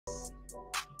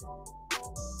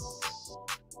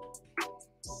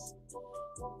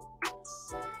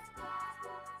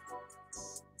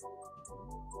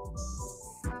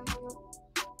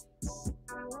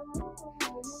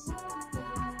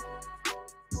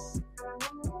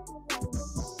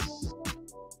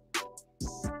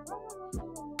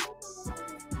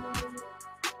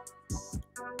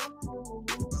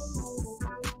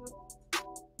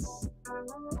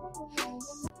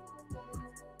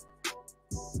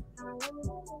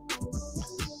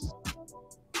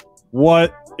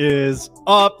What is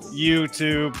up,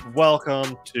 YouTube?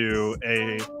 Welcome to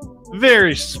a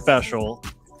very special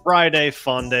Friday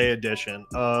Fun Day edition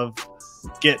of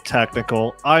Get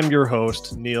Technical. I'm your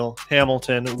host, Neil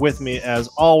Hamilton. With me, as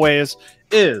always,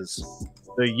 is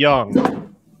the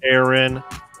young Aaron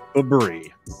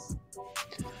Fabry.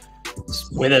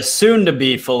 With a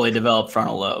soon-to-be fully developed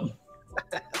frontal lobe.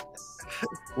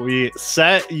 We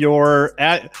set your...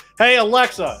 Hey,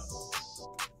 Alexa!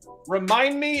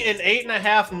 Remind me in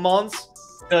 8.5 months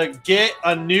to get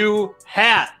a new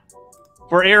hat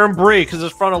for Aaron Bree because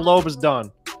his frontal lobe is done.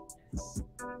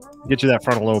 Get you that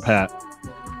frontal lobe hat.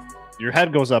 Your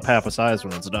head goes up half a size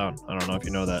when it's done. I don't know if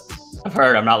you know that. I've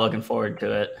heard. I'm not looking forward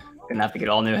to it. Gonna have to get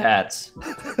all new hats.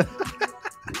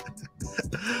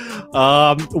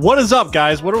 What is up,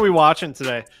 guys? What are we watching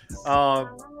today?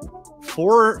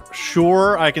 For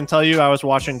sure, I can tell you I was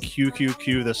watching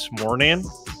QQQ this morning.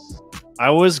 I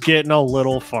was getting a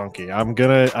little funky. I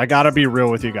gotta be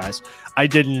real with you guys. I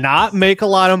did not make a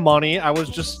lot of money. I was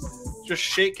just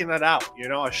shaking it out. You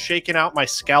know, I was shaking out my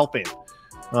scalping.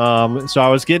 So I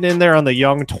was getting in there on the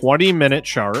young 20-minute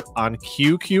chart on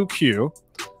QQQ.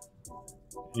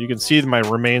 You can see my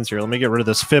remains here. Let me get rid of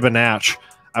this Fibonacci.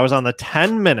 I was on the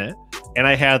 10-minute, and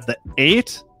I had the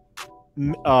 8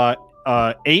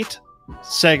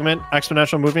 segment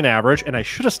exponential moving average, and I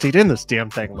should have stayed in this damn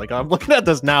thing. Like, I'm looking at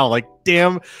this now, like,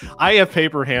 damn, I have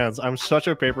paper hands. I'm such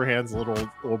a paper hands little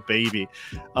baby.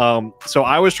 So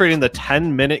I was trading the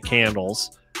 10-minute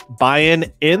candles,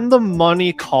 buying in the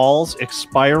money calls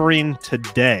expiring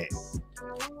today.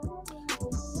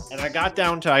 And I got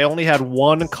down to, I only had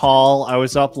one call. I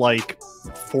was up like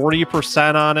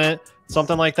 40% on it,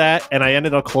 something like that. And I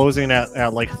ended up closing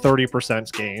at like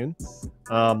 30% gain,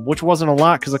 which wasn't a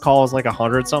lot because the call was like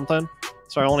 100 something.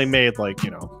 So I only made like,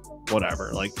 you know,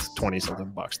 whatever, like 20 something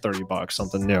bucks, 30 bucks,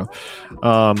 something new.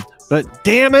 But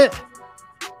damn it.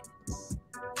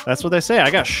 That's what they say.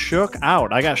 I got shook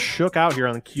out. I got shook out here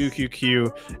on the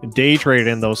QQQ day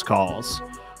trading those calls.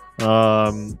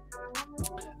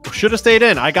 Should have stayed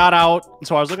in. I got out.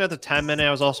 So I was looking at the 10-minute.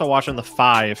 I was also watching the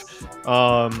 5.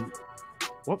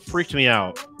 What freaked me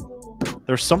out?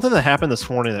 There's something that happened this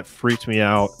morning that freaked me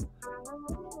out.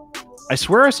 I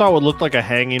swear I saw what looked like a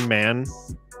hanging man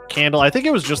candle. I think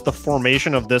it was just the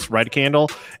formation of this red candle.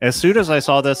 As soon as I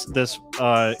saw this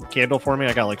candle forming,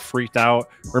 I got like freaked out.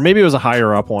 Or maybe it was a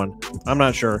higher up one. I'm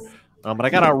not sure. But I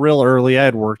got out real early. I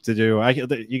had work to do. I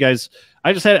just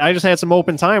had some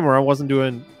open time where I wasn't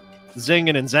doing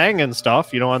zinging and zanging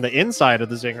stuff, you know, on the inside of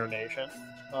the Zinger Nation.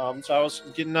 So I was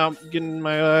getting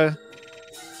my,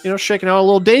 you know, shaking out a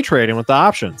little day trading with the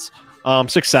options.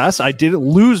 Success. I didn't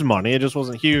lose money. It just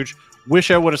wasn't huge.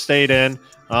 Wish I would have stayed in.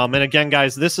 And again,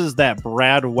 guys, this is that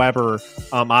Brad Weber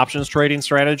options trading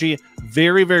strategy.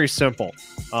 Very, very simple.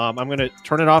 I'm going to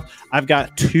turn it off. I've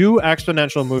got 2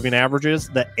 exponential moving averages,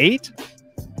 the 8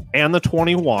 and the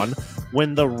 21.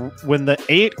 When the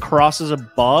 8 crosses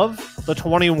above the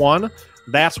 21,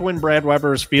 that's when Brad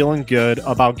Weber is feeling good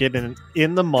about getting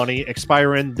in the money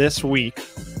expiring this week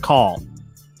call.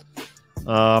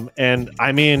 And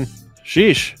I mean,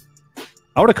 sheesh,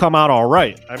 I would have come out all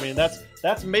right. I mean,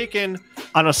 that's making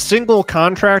on a single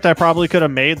contract. I probably could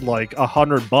have made like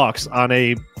 $100 on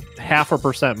a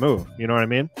 0.5% move. You know what I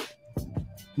mean?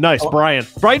 Nice, Brian.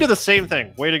 Brian did the same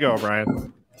thing. Way to go,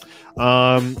 Brian.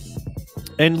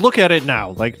 And look at it now.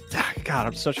 Like, God,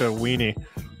 I'm such a weenie.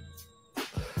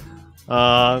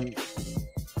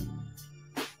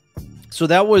 So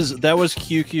that was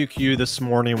QQQ this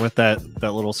morning with that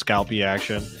little scalpy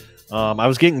action. I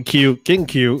was getting cute,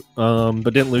 but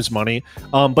didn't lose money.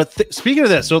 But speaking of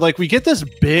this, so like we get this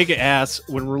big ass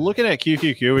when we're looking at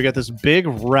QQQ, we got this big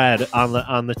red on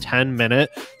the 10-minute,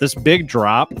 this big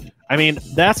drop. I mean,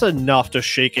 that's enough to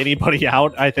shake anybody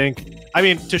out, I think. I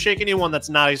mean, to shake anyone that's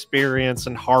not experienced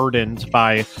and hardened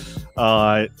by,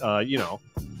 you know,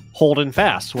 holding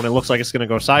fast when it looks like it's going to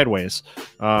go sideways,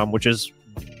 which is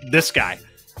this guy.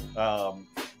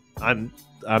 I'm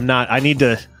not. I need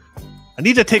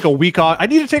to take a week off. I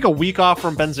need to take a week off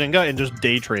from Benzinga and just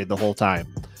day trade the whole time.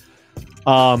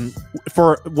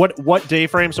 For what day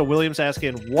frame? So William's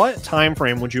asking, what time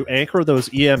frame would you anchor those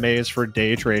EMAs for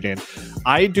day trading?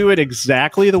 I do it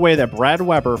exactly the way that Brad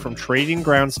Weber from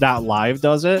TradingGrounds.live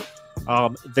does it.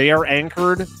 They are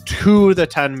anchored to the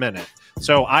 10-minute.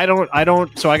 So I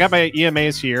don't. So I got my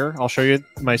EMAs here. I'll show you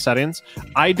my settings.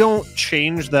 I don't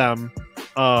change them.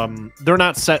 They're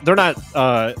not set. They're not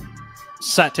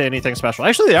set to anything special.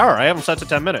 Actually, they are. I have them set to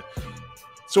 10-minute.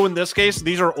 So in this case,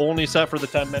 these are only set for the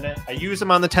 10-minute. I use them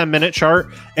on the 10-minute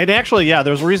chart. And actually, yeah,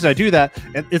 there's a reason I do that.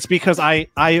 It's because I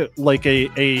like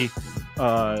a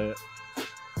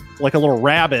like a little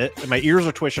rabbit, and my ears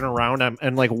are twitching around.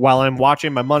 And like while I'm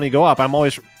watching my money go up, I'm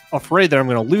always afraid that I'm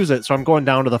going to lose it. So I'm going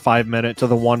down to the 5 minute, to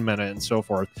the 1 minute, and so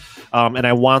forth. And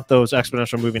I want those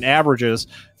exponential moving averages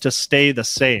to stay the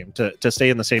same, to stay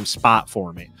in the same spot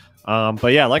for me.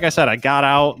 But yeah, like I said, I got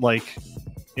out like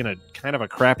in a kind of a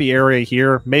crappy area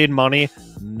here, made money,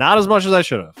 not as much as I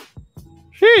should have.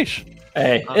 Sheesh.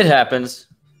 Hey, it happens.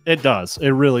 It does.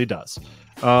 It really does.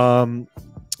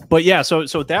 But yeah, so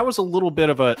that was a little bit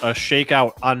of a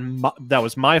shakeout on that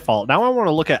was my fault. Now I want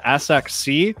to look at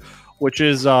SXC, which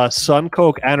is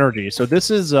Suncoke Energy. So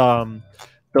this is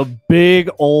the big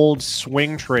old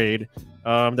swing trade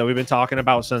that we've been talking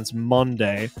about since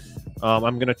Monday.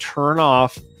 I'm going to turn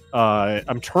off.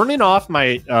 I'm turning off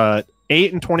my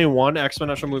 8 and 21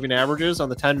 exponential moving averages on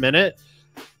the 10 minute,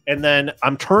 and then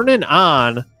I'm turning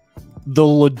on the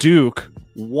Leduc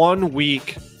 1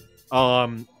 week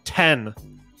 10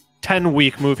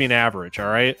 week moving average. All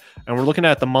right, and we're looking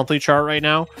at the monthly chart right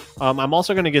now. I'm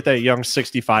also going to get that young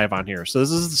 65 on here. So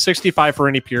this is the 65 for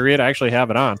any period. I actually have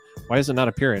it on. Why is it not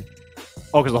a period?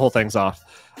 Oh, because the whole thing's off.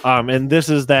 And this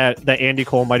is that Andy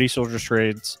Cole Mighty Soldiers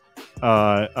Trades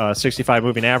 65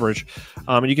 moving average.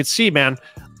 And you can see, man,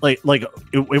 like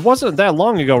it wasn't that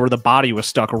long ago where the body was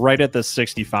stuck right at this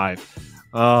 65.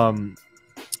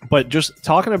 But just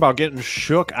talking about getting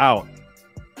shook out,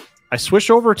 I switched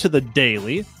over to the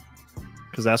daily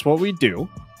because that's what we do.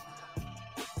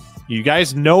 You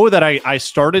guys know that I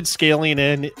started scaling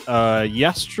in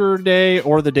yesterday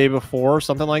or the day before,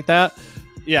 something like that.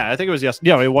 Yeah, I think it was yesterday.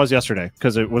 Yeah, it was yesterday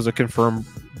because it was a confirmed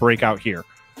breakout here.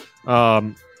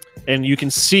 And you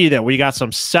can see that we got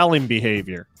some selling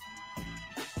behavior.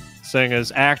 Saying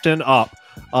is acting up,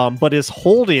 but is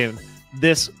holding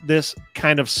this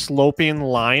kind of sloping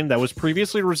line that was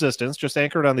previously resistance, just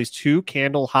anchored on these two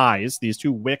candle highs, these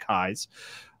two wick highs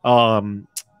on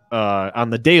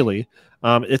the daily.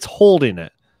 It's holding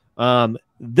it.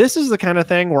 This is the kind of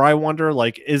thing where I wonder,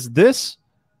 like, is this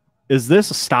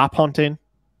stop hunting?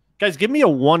 Guys, give me a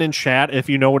 1 in chat if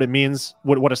you know what it means,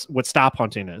 what stop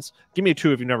hunting is. Give me a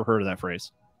 2 if you've never heard of that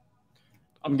phrase.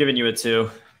 I'm giving you a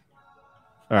 2.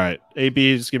 All right,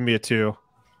 AB is giving me a 2.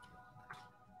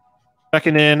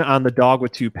 Checking in on the dog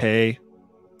with toupee.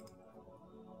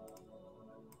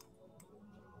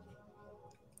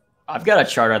 I've got a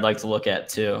chart I'd like to look at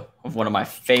too of one of my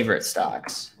favorite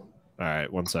stocks. All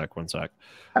right, one sec.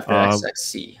 After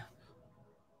XXC.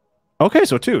 Okay,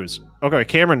 so 2s. Okay,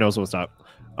 Cameron knows what's up.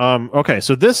 Okay,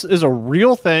 so this is a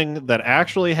real thing that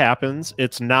actually happens.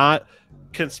 It's not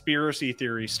conspiracy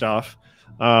theory stuff.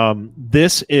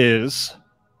 This is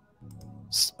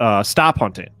stop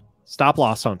hunting, stop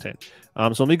loss hunting.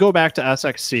 So let me go back to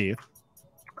SXC.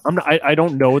 I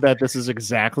don't know that this is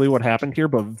exactly what happened here,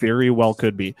 but very well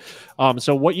could be.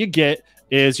 So what you get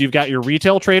is you've got your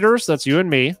retail traders, that's you and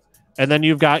me, and then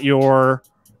you've got your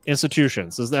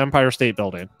institutions. This is the Empire State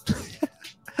Building.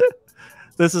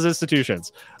 This is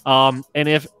institutions. And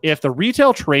if the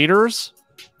retail traders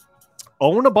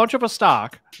own a bunch of a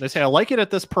stock, they say, I like it at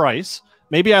this price.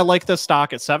 Maybe I like this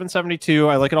stock at 772.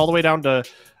 I like it all the way down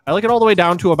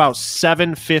to about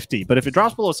 750. But if it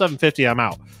drops below 750, I'm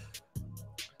out.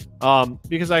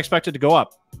 Because I expect it to go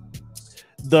up.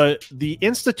 The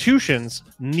institutions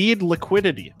need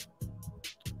liquidity.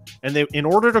 And in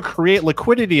order to create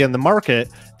liquidity in the market,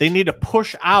 they need to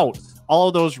push out all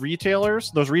of those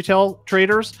retailers, those retail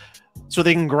traders, so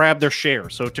they can grab their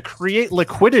shares. So to create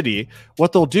liquidity,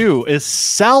 what they'll do is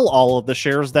sell all of the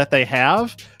shares that they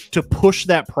have to push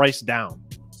that price down.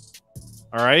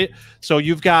 All right. So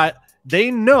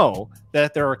they know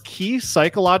that there are key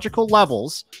psychological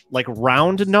levels, like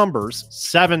round numbers,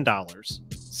 $7,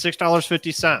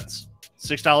 $6.50,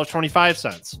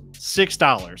 $6.25,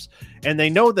 $6. And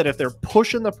they know that if they're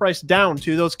pushing the price down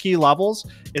to those key levels,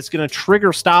 it's going to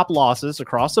trigger stop losses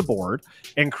across the board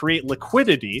and create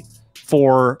liquidity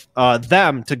for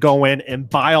them to go in and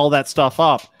buy all that stuff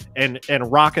up and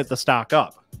rocket the stock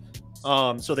up.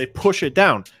 So they push it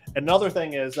down. Another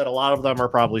thing is that a lot of them are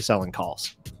probably selling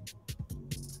calls.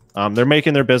 They're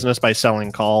making their business by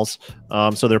selling calls.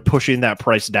 So they're pushing that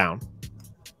price down.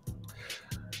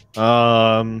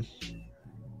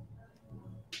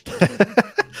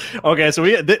 Okay, so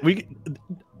we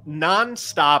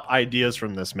non-stop ideas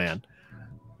from this man.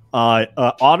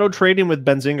 Auto trading with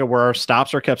Benzinga, where our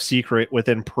stops are kept secret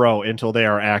within Pro until they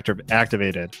are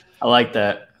activated. I like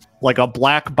that. Like a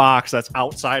black box that's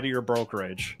outside of your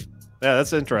brokerage. Yeah,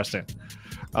 that's interesting.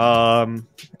 All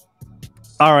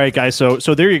right, guys. So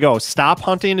there you go. Stop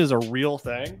hunting is a real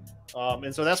thing.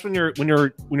 And so that's when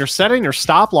you're setting your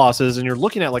stop losses and you're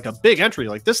looking at like a big entry.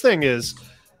 Like this thing is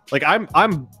like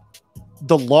I'm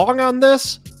the long on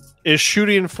this is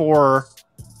shooting for,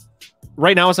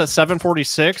 right now it's at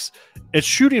 746. It's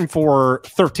shooting for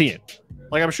 13.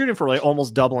 Like I'm shooting for like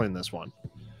almost doubling this one.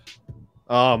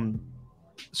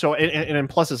 So and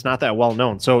plus it's not that well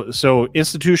known. So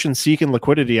institutions seeking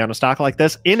liquidity on a stock like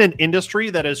this in an industry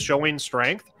that is showing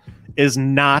strength is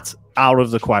not out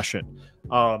of the question.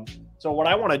 So what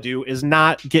I want to do is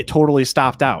not get totally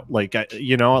stopped out. Like,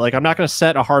 you know, like I'm not going to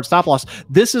set a hard stop loss.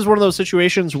 This is one of those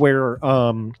situations where,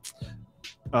 Sylvia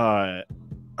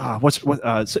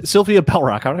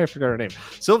Bellrock, how did I forget her name?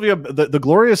 Sylvia, the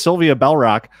glorious Sylvia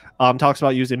Bellrock talks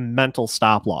about using mental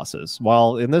stop losses.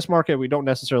 While in this market, we don't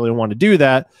necessarily want to do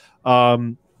that.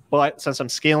 But since I'm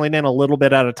scaling in a little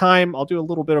bit at a time, I'll do a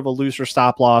little bit of a looser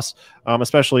stop loss,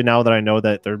 especially now that I know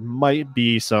that there might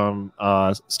be some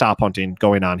stop hunting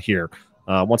going on here.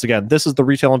 Once again, this is the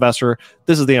retail investor.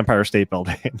 This is the Empire State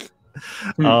Building.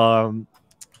 Yeah,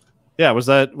 was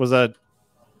that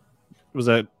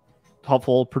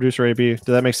helpful, producer AB? Did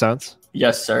that make sense?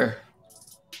 Yes, sir.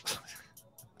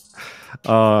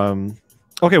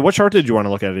 Okay, what chart did you want to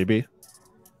look at, AB?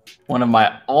 One of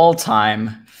my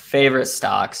all-time favorite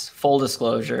stocks, full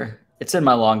disclosure. It's in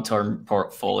my long-term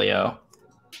portfolio.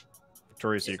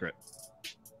 Victoria's Secret.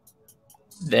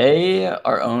 They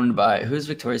are owned by, who's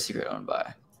Victoria's Secret owned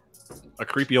by? A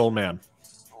creepy old man.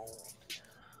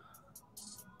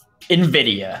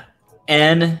 NVIDIA.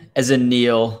 N as in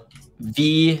Neil.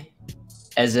 V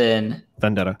as in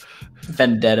Vendetta.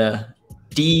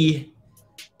 D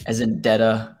as in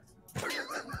Detta.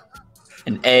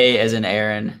 And A as in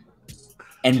Aaron.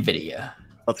 NVIDIA.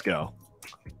 Let's go.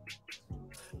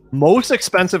 Most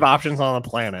expensive options on the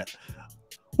planet.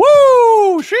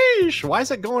 Woo! Sheesh! Why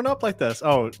is it going up like this?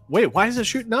 Oh, wait, why is it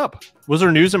shooting up? Was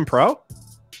there news in Pro?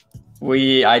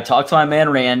 I talked to my man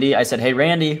Randy. I said, "Hey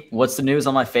Randy, what's the news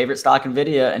on my favorite stock,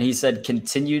 NVIDIA?" And he said,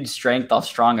 "Continued strength off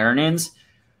strong earnings."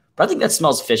 But I think that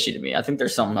smells fishy to me. I think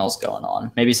there's something else going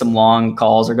on. Maybe some long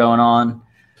calls are going on.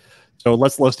 So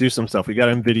let's do some stuff. We got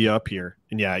NVIDIA up here,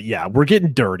 and yeah, we're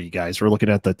getting dirty, guys. We're looking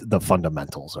at the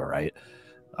fundamentals. All right.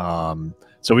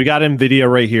 So we got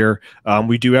NVIDIA right here.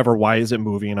 We do have our why is it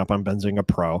moving up on Benzinga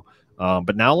Pro.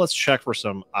 But now let's check for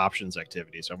some options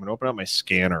activity. So I'm going to open up my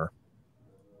scanner.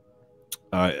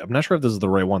 I'm not sure if this is the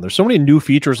right one. There's so many new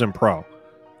features in Pro.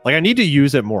 Like I need to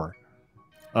use it more.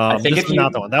 I think if you,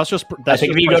 not the one. That's just. I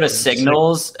think if you go to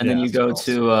signals and then you go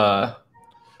to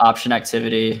option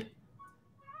activity.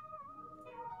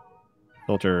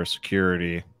 Filter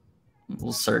security.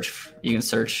 We'll search. You can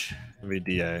search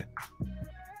NVIDIA.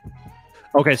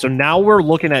 Okay, so now we're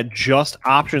looking at just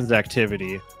options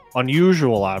activity,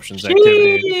 unusual options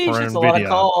activity for It's NVIDIA. a lot of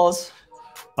calls.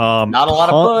 Not a lot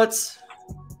of puts.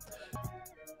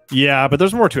 Yeah, but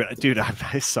there's more to it, dude.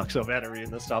 I suck so bad at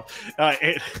reading this stuff.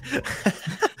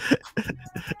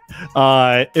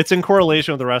 It's in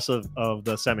correlation with the rest of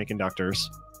the semiconductors.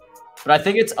 But I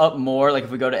think it's up more. Like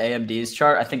if we go to AMD's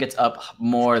chart, I think it's up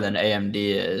more than AMD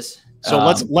is. So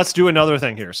let's do another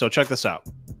thing here. So check this out.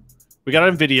 We got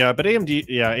NVIDIA, but AMD,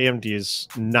 yeah, AMD is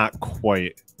not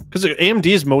quite, because AMD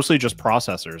is mostly just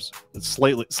processors. It's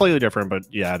slightly different, but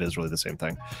yeah, it is really the same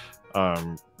thing.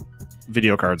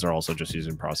 Video cards are also just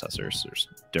using processors. There's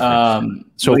different.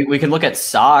 So we can look at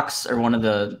SOX or one of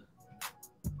the.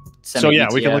 So yeah,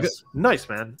 we can look at. Nice,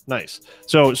 man, nice.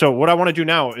 So what I want to do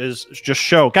now is just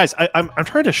show, guys. I'm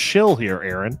trying to shill here,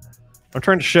 Aaron. I'm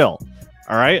trying to shill.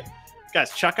 All right,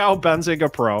 guys, check out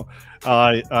Benzinga Pro.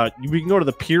 We can go to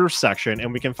the peers section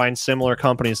and we can find similar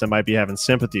companies that might be having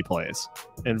sympathy plays,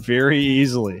 and very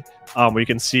easily we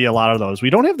can see a lot of those.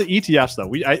 We don't have the ETFs though.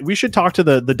 We should talk to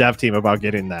the dev team about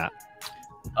getting that.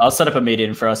 I'll set up a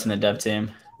meeting for us in the dev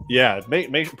team. Yeah,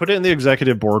 put it in the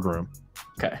executive boardroom.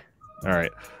 Okay. All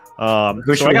right.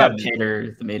 Who should we have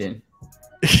cater the meeting?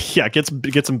 Yeah, get some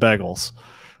bagels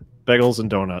and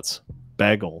donuts.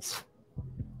 Bagels.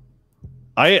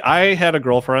 I had a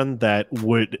girlfriend that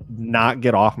would not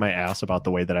get off my ass about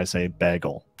the way that I say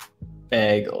bagel.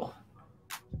 Bagel.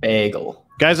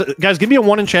 Guys, give me a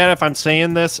 1 in chat if I'm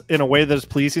saying this in a way that is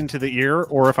pleasing to the ear,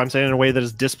 or if I'm saying it in a way that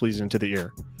is displeasing to the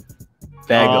ear.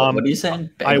 Bagel. What are you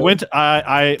saying? Bagel?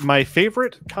 My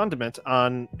favorite condiment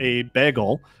on a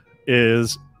bagel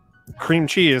is cream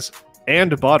cheese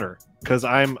and butter, because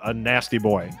I'm a nasty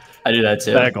boy. I do that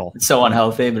too. Bagel. It's so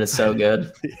unhealthy, but it's so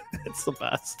good. It's the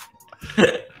best.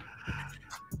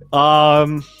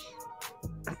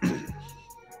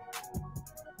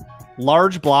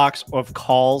 Large blocks of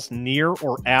calls near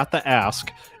or at the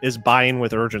ask is buying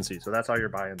with urgency. So that's how you're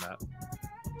buying that.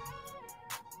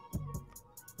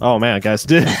 Oh man, guys,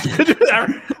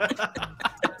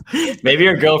 maybe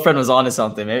your girlfriend was onto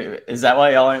something. Maybe is that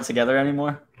why y'all aren't together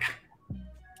anymore?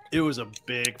 It was a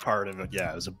big part of it.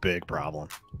 Yeah, it was a big problem.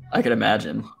 I could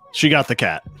imagine. She got the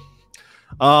cat.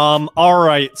 All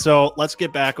right, so let's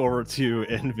get back over to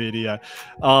NVIDIA.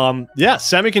 Yeah,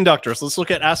 semiconductors. Let's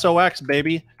look at SOX,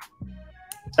 baby.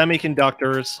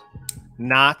 Semiconductors,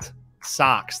 not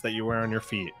socks that you wear on your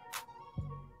feet.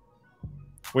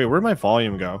 Wait, where'd my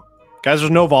volume go? Guys,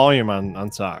 there's no volume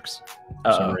on socks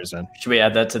for some reason. Should we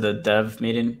add that to the dev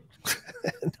meeting?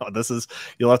 No, this is,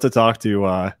 you'll have to talk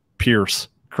to Pierce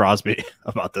Crosby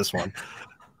about this one.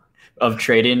 Of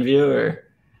Trading View, or?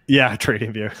 Yeah,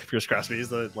 Trading View. Pierce Crosby. He's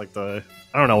the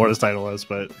I don't know what his title is,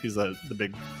 but he's the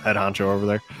big head honcho over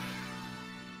there.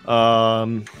 How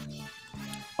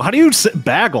do you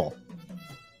bagel?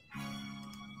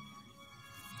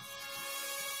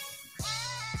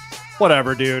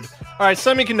 Whatever, dude. All right,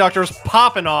 semiconductors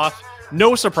popping off.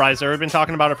 No surprise there. We've been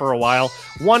talking about it for a while.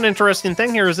 One interesting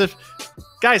thing here is if,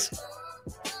 guys,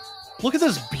 look at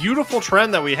this beautiful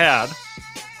trend that we had.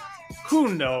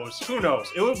 Who knows? Who knows?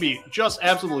 It would be just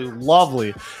absolutely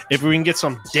lovely if we can get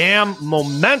some damn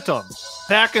momentum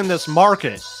back in this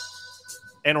market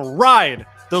and ride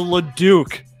the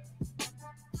Leduc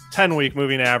 10-week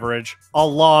moving average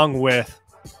along with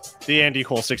the Andy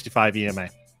Cole 65 EMA.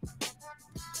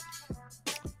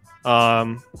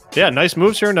 Yeah, nice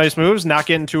moves here. Nice moves. Not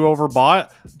getting too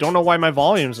overbought. Don't know why my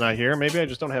volume's not here. Maybe I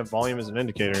just don't have volume as an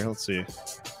indicator. Let's see.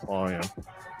 Volume.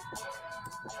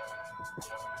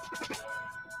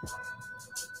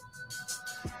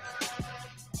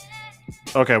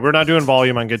 Okay, we're not doing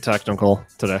volume on Good Technical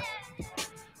today.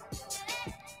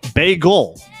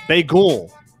 Bagel.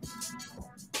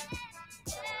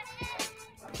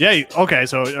 Yeah, okay,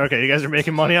 so, okay, you guys are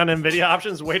making money on NVIDIA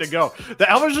options? Way to go.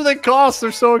 How much do they cost?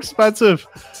 They're so expensive.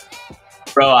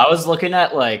 Bro, I was looking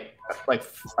at, like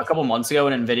a couple months ago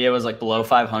when NVIDIA was, like, below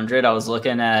 500, I was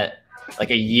looking at,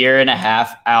 like, a year and a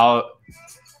half out,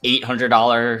 $800,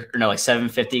 or no, like,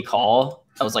 $750 call.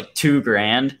 That was, like,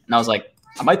 $2,000, and I was like,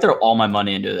 I might throw all my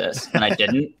money into this, and I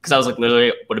didn't, because I was like,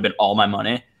 literally would have been all my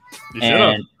money,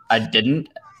 and I didn't,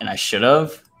 and I should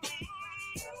have.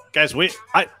 Guys,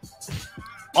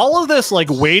 all of this like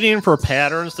waiting for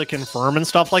patterns to confirm and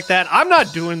stuff like that, I'm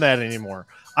not doing that anymore.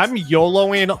 I'm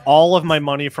YOLOing all of my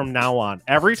money from now on.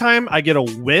 Every time I get a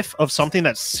whiff of something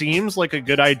that seems like a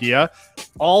good idea,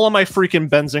 all of my freaking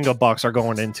Benzinga bucks are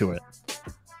going into it.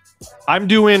 I'm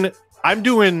doing.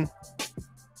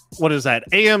 What is that?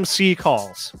 AMC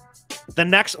calls. The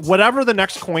next, whatever the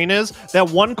next coin is, that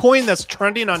one coin that's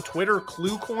trending on Twitter,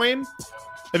 Clue Coin.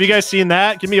 Have you guys seen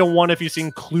that? Give me a 1 if you've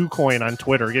seen Clue Coin on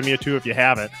Twitter. Give me a 2 if you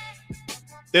haven't.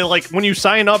 They like when you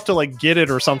sign up to like get it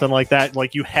or something like that,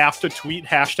 like you have to tweet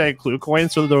hashtag Clue Coin.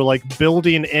 So they're like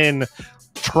building in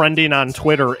trending on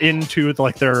Twitter into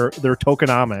like their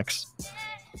tokenomics.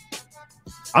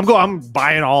 I'm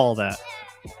buying all of that.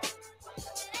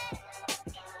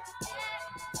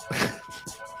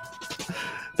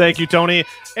 Thank you, Tony.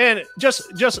 And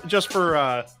just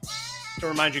for to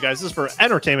remind you guys, this is for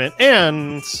entertainment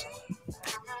and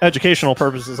educational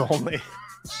purposes only.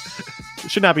 It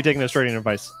should not be taken as trading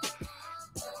advice.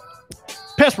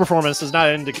 Past performance is not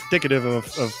indicative of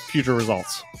future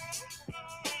results.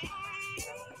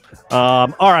 All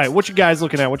right, what you guys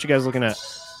looking at?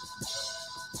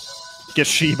 Get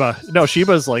Shiba. No,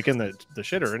 Shiba's like in the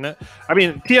shitter, isn't it? I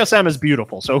mean, TSM is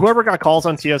beautiful. So whoever got calls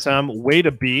on TSM, way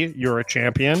to be. You're a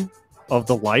champion of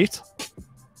the light.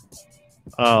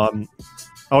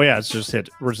 Oh yeah, it's just hit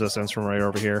resistance from right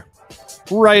over here.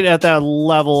 Right at that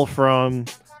level from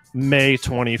May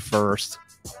 21st.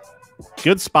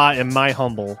 Good spot in my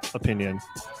humble opinion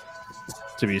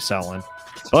to be selling.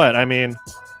 But I mean,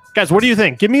 guys, what do you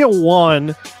think? Give me a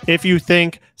 1 if you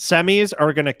think semis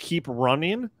are going to keep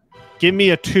running. Give me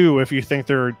a 2 if you think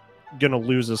they're going to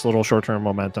lose this little short-term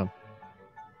momentum.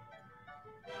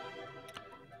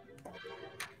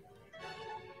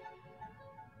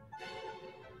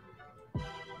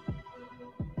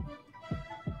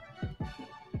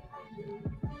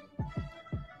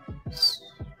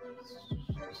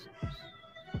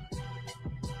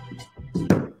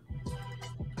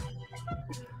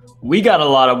 We got a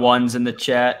lot of 1s in the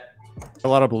chat. A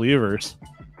lot of believers.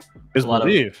 A lot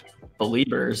of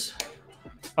believers.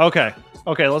 Okay,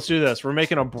 let's do this. We're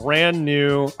making a brand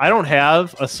new. I don't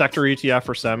have a sector ETF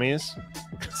for semis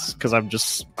because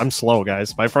I'm slow,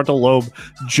 guys. My frontal lobe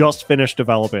just finished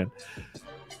developing.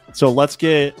 So let's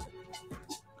create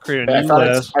a new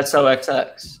list.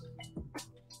 SOXX.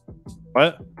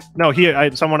 What? No,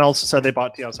 someone else said they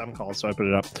bought TSM calls, so I put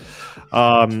it up.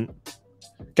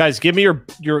 Guys, give me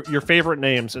your favorite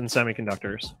names in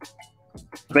semiconductors.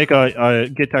 Make a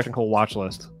Get Technical watch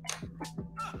list.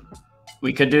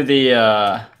 We could do the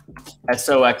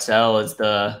SOXL is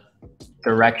the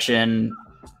direction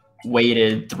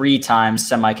weighted 3 times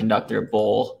semiconductor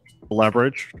bull.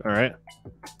 Leverage. All right.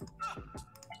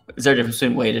 Is there a difference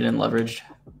between weighted and leveraged?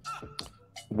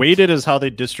 Weighted is how they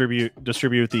distribute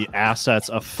the assets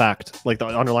effect, like the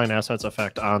underlying assets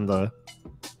effect on the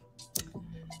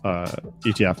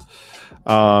ETF.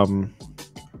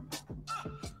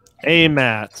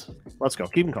 AMAT. Let's go.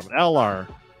 Keep them coming. LRCX.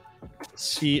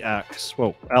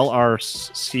 Whoa.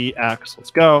 LRCX.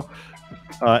 Let's go.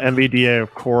 NVDA,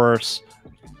 of course.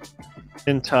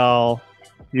 Intel,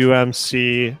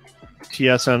 UMC,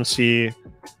 TSMC,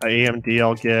 AMD.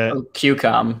 I'll get. Oh,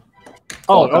 QCOM.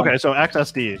 Oh, okay. So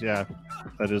XSD, yeah,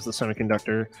 that is the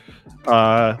semiconductor.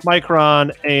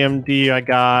 Micron, AMD. I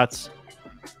got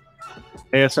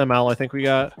ASML. I think we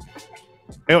got.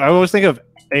 I always think of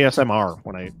ASMR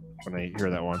when I hear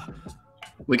that one.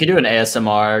 We could do an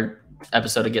ASMR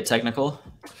episode to get technical.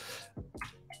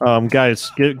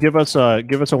 Guys, give us a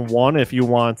 1 if you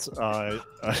want an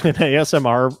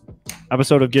ASMR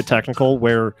episode of Get Technical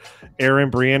where Aaron,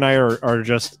 Bree, and I are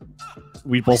just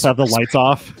both have the lights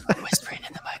off, whispering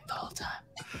in the mic the whole time.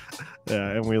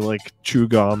 Yeah, and we like chew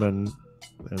gum and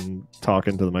talk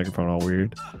into the microphone all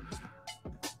weird.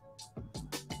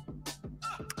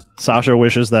 Sasha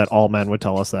wishes that all men would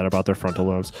tell us that about their frontal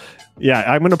lobes. Yeah,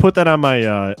 I'm gonna put that on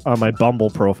my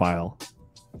Bumble profile.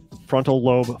 Frontal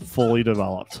lobe fully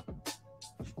developed.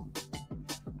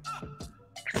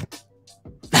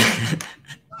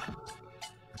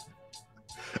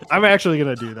 I'm actually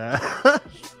gonna do that.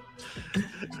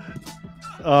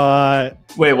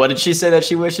 Wait, what did she say that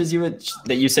she wishes you would?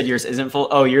 That you said yours isn't full?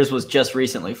 Oh, yours was just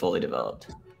recently fully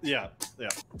developed. Yeah.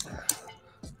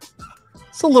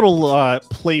 It's a little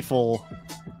playful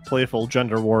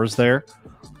gender wars there.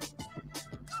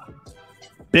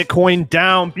 Bitcoin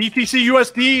down. BTC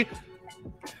USD.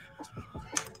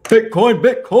 Bitcoin,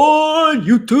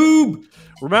 YouTube.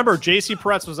 Remember, JC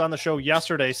Peretz was on the show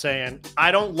yesterday saying,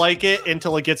 I don't like it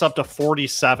until it gets up to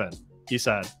 47, he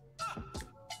said.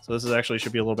 So this is actually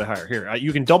should be a little bit higher. Here,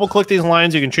 you can double click these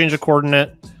lines. You can change the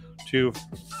coordinate to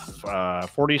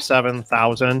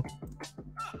 47,000.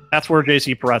 That's where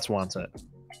JC Peretz wants it.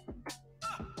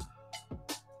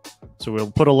 So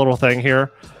we'll put a little thing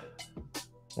here.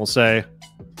 We'll say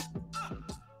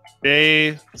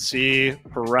JC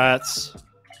Peretz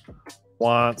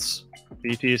wants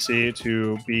BTC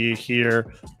to be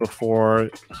here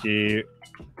before he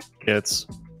gets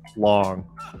long.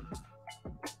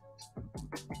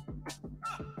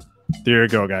 There you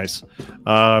go, guys.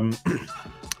 I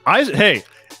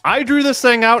drew this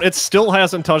thing out. It still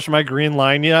hasn't touched my green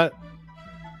line yet.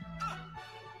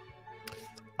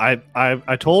 I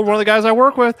told one of the guys I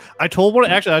work with. I told one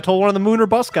of the Mooner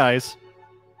Bus guys.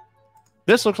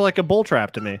 This looks like a bull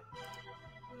trap to me.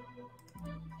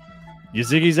 You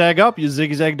ziggy zag up, you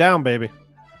ziggy zag down, baby.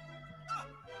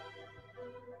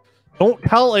 Don't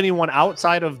tell anyone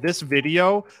outside of this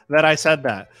video that I said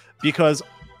that, because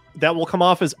that will come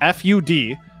off as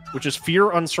FUD, which is fear,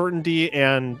 uncertainty,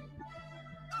 and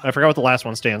I forgot what the last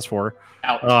one stands for.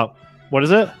 Doubt. What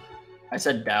is it? I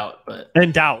said doubt, but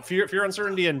and doubt, fear,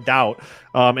 uncertainty, and doubt,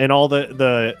 and all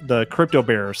the crypto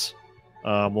bears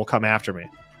will come after me.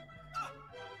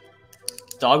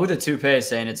 Dog with a toupee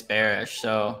saying it's bearish.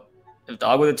 So if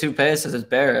dog with a toupee says it's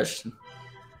bearish,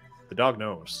 the dog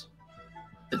knows.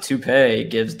 The toupee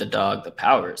gives the dog the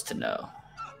powers to know.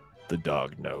 The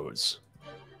dog knows.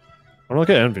 I'm gonna look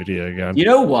at NVIDIA again. You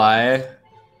know why?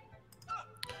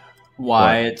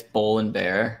 Why it's bull and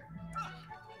bear?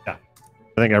 Yeah,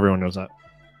 I think everyone knows that.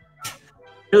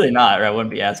 Really not, or I wouldn't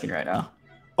be asking right now.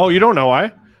 Oh, you don't know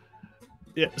why?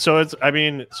 Yeah. So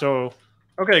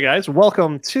okay, guys,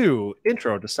 welcome to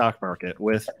Intro to Stock Market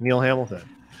with Neil Hamilton.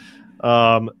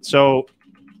 So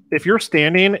if you're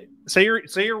standing, say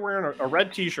you're wearing a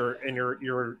red T-shirt and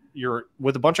you're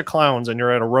with a bunch of clowns and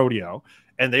you're at a rodeo,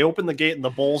 and they open the gate and the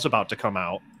bull's about to come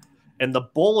out, and the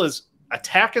bull is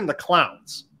attacking the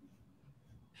clowns.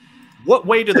 What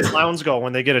way do the clowns go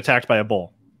when they get attacked by a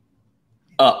bull?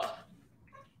 Up.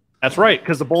 That's right,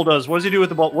 because the bull does. What does he do with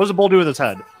the bull? What does the bull do with its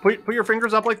head? Put your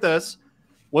fingers up like this.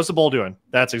 What's the bull doing?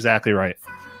 That's exactly right.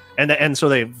 And so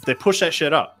they push that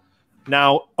shit up.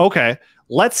 Now, okay,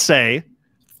 let's say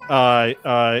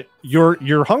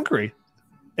you're hungry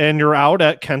and you're out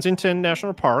at Kensington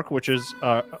National Park, which is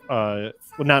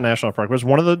well, not National Park, but it's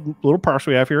one of the little parks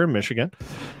we have here in Michigan.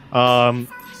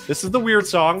 This is the weird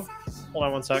song. Hold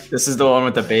on one sec. This is the one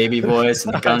with the baby voice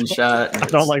and the gunshot. I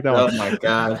don't like that one. Oh my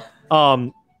god.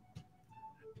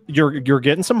 You're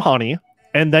getting some honey,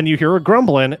 and then you hear a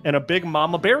grumbling, and a big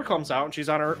mama bear comes out, and she's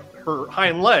on her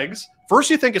hind legs. First,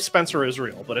 you think it's Spencer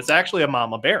Israel, but it's actually a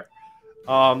mama bear.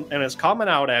 and it's coming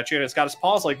out at you, and it's got its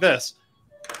paws like this.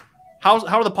 How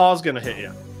are the paws going to hit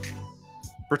you?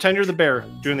 Pretend you're the bear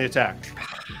doing the attack.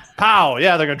 Pow!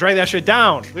 Yeah, they're going to drag that shit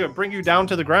down. They're going to bring you down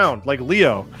to the ground, like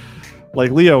Leo.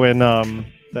 Like Leo in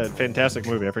that fantastic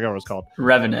movie. I forgot what it's called.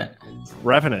 Revenant.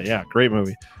 Revenant, yeah. Great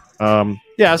movie.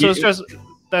 Yeah, so it's just...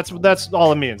 That's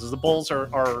all it means, is the bulls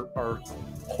are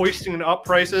hoisting up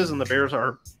prices, and the bears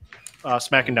are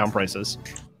smacking down prices.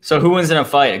 So who wins in a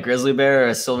fight, a grizzly bear or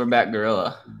a silverback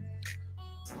gorilla?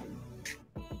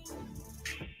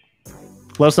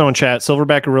 Let us know in chat.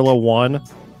 Silverback gorilla 1,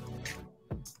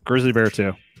 grizzly bear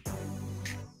 2.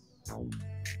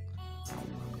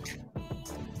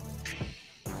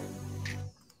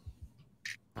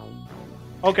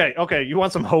 Okay. You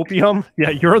want some hopium?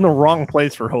 Yeah, you're in the wrong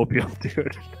place for hopium,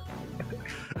 dude.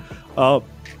 So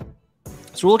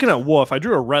we're looking at wolf. I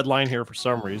drew a red line here for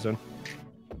some reason.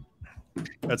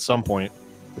 At some point.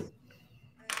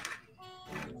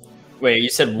 Wait, you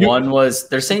said one was...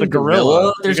 They're saying the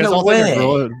gorilla. There's no way.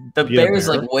 The bear is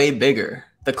like way bigger.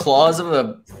 The claws of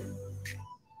a...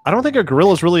 I don't think a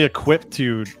gorilla is really equipped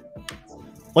to...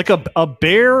 Like a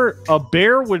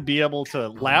bear would be able to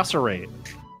lacerate.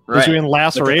 Right. Doing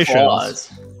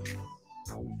lacerations.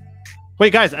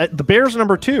 Wait, guys, the bear's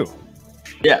number 2.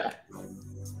 Yeah.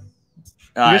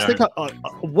 You guys think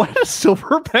what a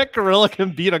silverback gorilla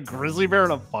can beat a grizzly bear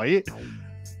in a fight?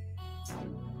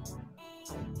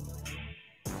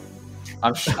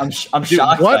 I'm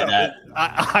shocked by that.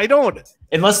 I don't.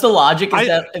 Unless the logic is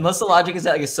that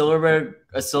like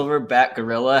a silverback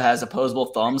gorilla has opposable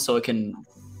thumbs, so it can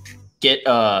get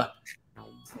a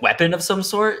weapon of some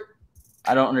sort.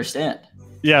 I don't understand.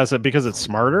 Yeah, is it because it's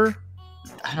smarter?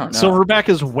 I don't know. Silverback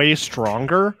is way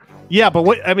stronger. Yeah, but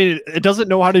what I mean, it doesn't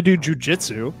know how to do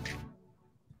jujitsu.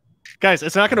 Guys,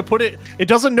 it's not going to put it... It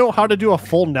doesn't know how to do a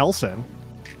full Nelson.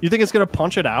 You think it's going to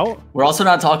punch it out? We're also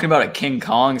not talking about a King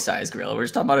Kong-sized gorilla. We're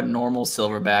just talking about a normal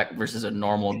silverback versus a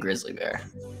normal grizzly bear.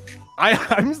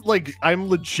 I'm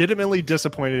legitimately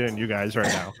disappointed in you guys right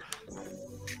now.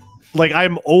 Like,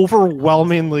 I'm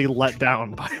overwhelmingly let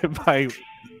down by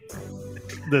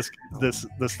this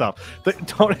stuff.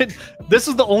 This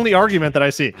is the only argument that I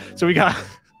see. So we got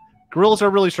gorillas are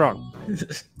really strong.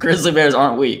 Grizzly bears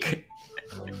aren't weak.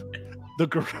 The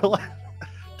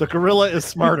gorilla is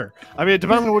smarter. I mean, it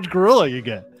depends on which gorilla you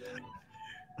get.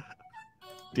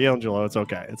 D'Angelo, it's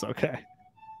okay. It's okay.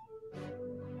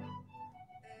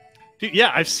 Dude,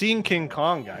 yeah, I've seen King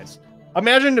Kong, guys.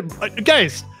 Imagine,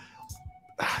 guys,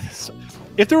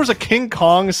 if there was a King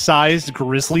Kong-sized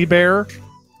grizzly bear,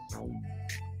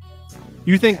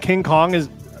 you think King Kong is...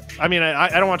 I mean, I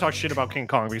don't want to talk shit about King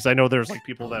Kong because I know there's like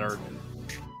people that are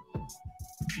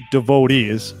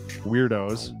devotees,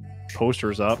 weirdos,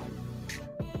 posters up.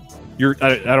 I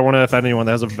don't want to offend anyone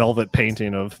that has a velvet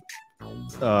painting of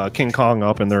King Kong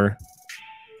up in their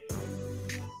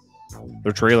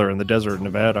trailer in the desert in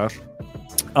Nevada.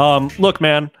 Look,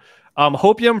 man,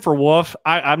 hopium for wolf.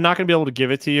 I'm not going to be able to give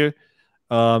it to you.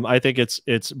 I think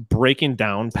it's breaking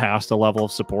down past a level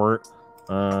of support.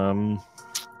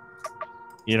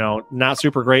 You know, not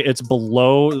super great. It's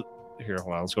below here.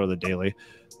 Hold on, let's go to the daily.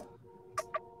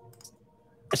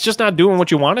 It's just not doing what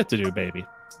you want it to do, baby.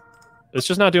 It's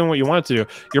just not doing what you want it to do.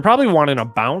 You're probably wanting a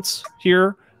bounce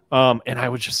here. And I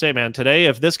would just say, man, today,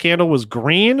 if this candle was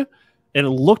green and it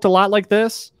looked a lot like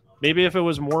this, maybe if it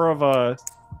was more of a,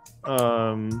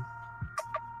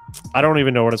 I don't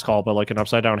even know what it's called, but like an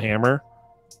upside down hammer,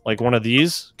 like one of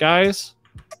these guys,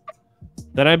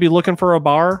 then I'd be looking for a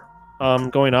bar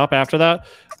going up after that.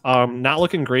 Not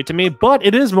looking great to me, but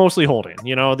it is mostly holding.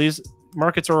 You know, these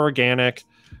markets are organic.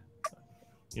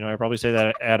 You know, I probably say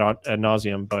that ad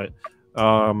nauseum, but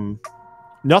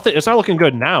nothing. It's not looking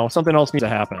good now. Something else needs to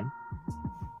happen.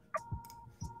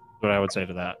 What I would say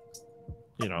to that,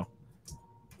 you know.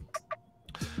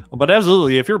 But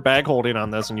absolutely, if you're bag holding on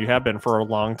this and you have been for a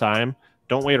long time,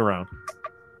 don't wait around.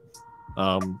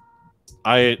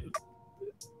 I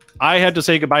had to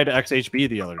say goodbye to XHB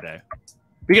the other day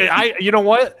because you know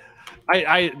what?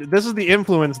 This is the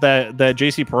influence that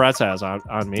JC Peretz has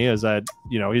on me, is that,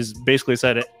 you know, he's basically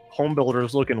said home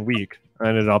builders looking weak. I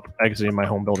ended up exiting my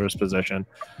home builders position.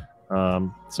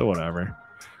 So whatever.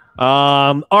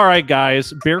 All right,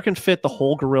 guys. Bear can fit the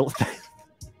whole gorilla.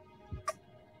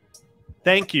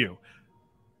 Thank you.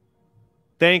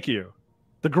 Thank you.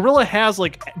 The gorilla has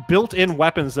like built-in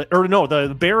weapons that, or no,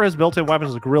 the bear has built-in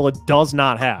weapons the gorilla does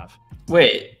not have.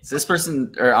 Wait, is this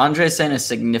person or Andre saying a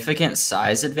significant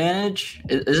size advantage?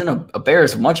 Isn't a bear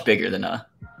is much bigger than a...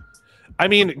 I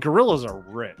mean, gorillas are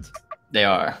ripped. They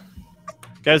are.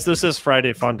 Guys, this is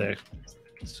Friday Fun Day.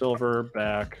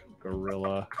 Silverback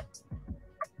gorilla.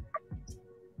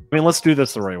 I mean, let's do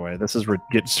this the right way. This is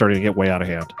starting to get way out of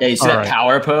hand. Yeah, you see that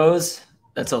power pose?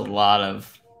 That's a lot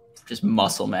of just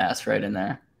muscle mass right in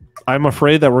there. I'm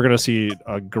afraid that we're going to see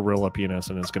a gorilla penis,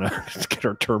 and it's going to get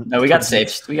our term. No, we got safe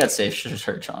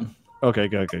search on. Okay,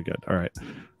 good. All right. I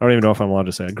don't even know if I'm allowed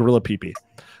to say it. Gorilla pee-pee.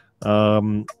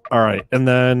 All right. And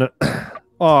then,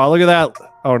 oh, look at that.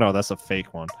 Oh, no, that's a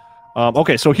fake one.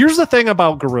 Okay, so here's the thing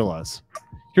about gorillas.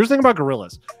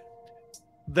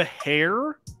 The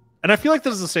hair, and I feel like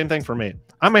this is the same thing for me.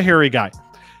 I'm a hairy guy.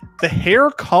 The hair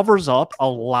covers up a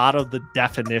lot of the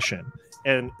definition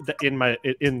in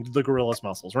the gorilla's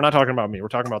muscles. We're not talking about me. We're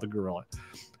talking about the gorilla.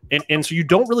 And so you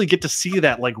don't really get to see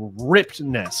that like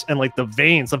rippedness and like the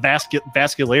veins, the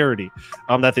vascularity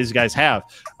that these guys have.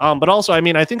 But also, I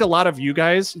mean, I think a lot of you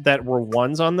guys that were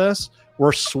ones on this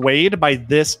were swayed by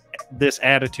this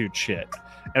attitude shit.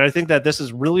 And I think that this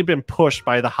has really been pushed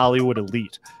by the Hollywood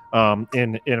elite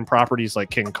in properties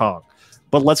like King Kong.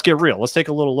 But let's get real. Let's take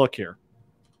a little look here.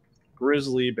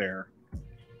 Grizzly bear.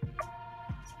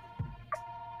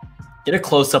 Get a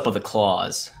close up of the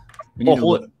claws.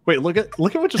 Wait, look at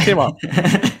what just came up.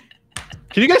 Can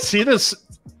you guys see this?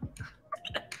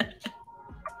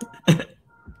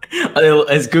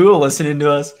 Is Google listening to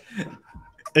us?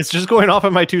 It's just going off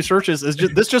of my two searches.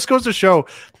 This just goes to show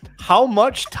how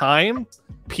much time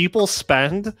people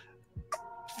spend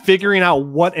figuring out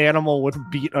what animal would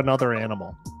beat another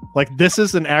animal. Like, this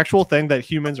is an actual thing that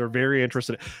humans are very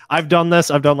interested in. I've done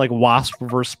this. I've done like wasp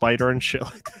versus spider and shit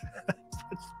like that.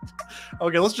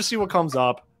 Okay, let's just see what comes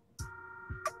up.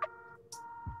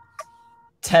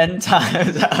 10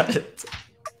 times out of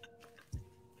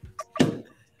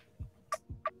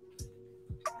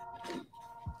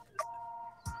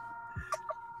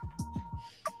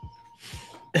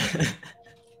 10.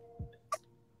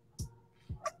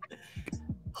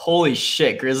 Holy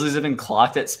shit, grizzlies have been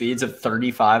clocked at speeds of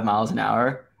 35 miles an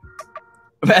hour.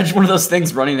 Imagine one of those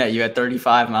things running at you at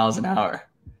 35 miles an hour.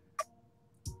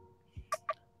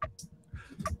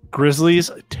 Grizzlies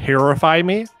terrify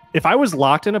me. If I was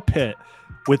locked in a pit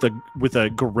with a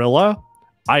gorilla,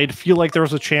 I'd feel like there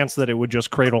was a chance that it would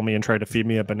just cradle me and try to feed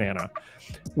me a banana.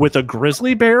 With a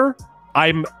grizzly bear,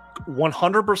 I'm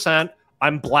 100%.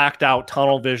 I'm blacked out,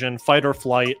 tunnel vision, fight or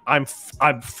flight. I'm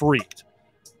freaked.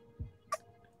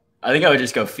 I think I would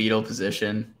just go fetal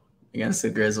position against the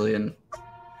grizzly, and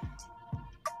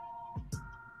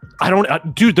I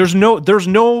don't, dude. There's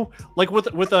no like with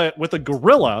a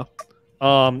gorilla,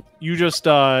 you just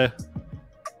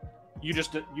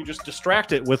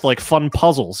distract it with like fun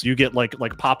puzzles. You get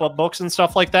like pop-up books and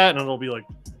stuff like that, and it'll be like,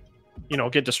 you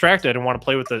know, get distracted and want to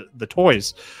play with the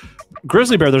toys.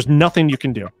 Grizzly bear, there's nothing you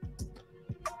can do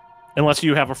unless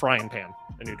you have a frying pan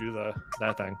and you do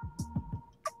that thing.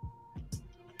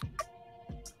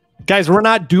 Guys, we're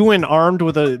not doing armed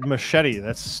with a machete.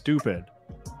 That's stupid.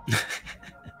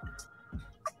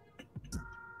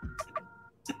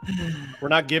 We're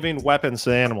not giving weapons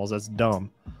to animals. That's dumb.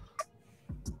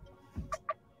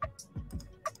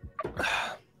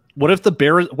 What if the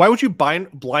bear... Why would you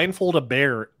blindfold a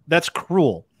bear? That's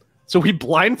cruel. So we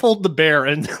blindfold the bear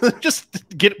and just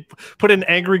put an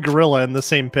angry gorilla in the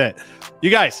same pit. You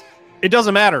guys, it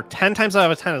doesn't matter. 10 times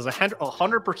out of 10 is a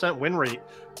 100% win rate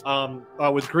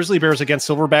with grizzly bears against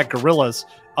silverback gorillas.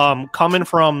 Coming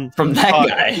from that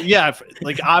guy. Yeah,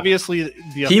 like obviously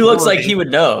he looks like he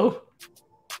would know.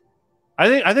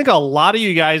 I think a lot of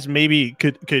you guys maybe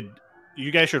could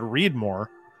you guys should read more.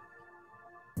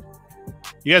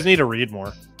 You guys need to read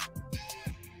more.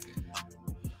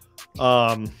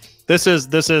 This is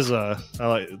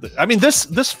I mean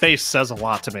this face says a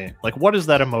lot to me. Like, what is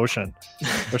that emotion?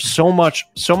 There's so much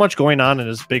going on in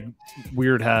his big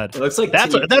weird head. It looks like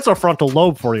that's a frontal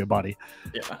lobe for you, buddy.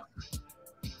 Yeah.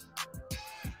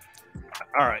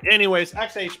 All right. Anyways,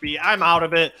 XHB, I'm out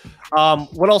of it.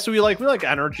 What else do we like? We like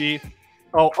energy.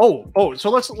 Oh. So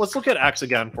let's look at X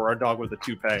again for our dog with the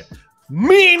toupee.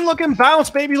 Mean looking bounce,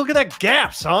 baby. Look at that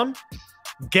gap, son.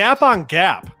 Gap on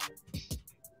gap.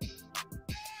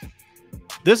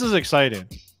 This is exciting.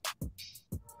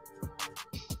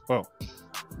 Whoa.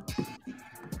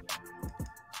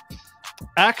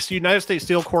 X United States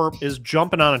Steel Corp is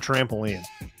jumping on a trampoline.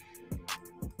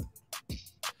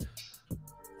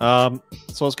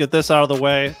 So let's get this out of the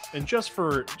way. And just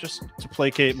to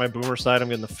placate my boomer side, I'm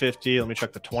getting the 50. Let me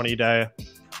check the 20-day.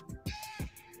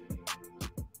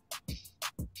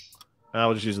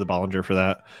 I'll just use the Bollinger for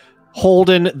that.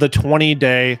 Holding the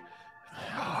 20-day.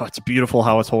 Oh, it's beautiful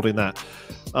how it's holding that.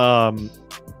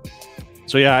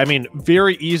 So yeah, I mean,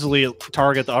 very easily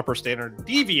target the upper standard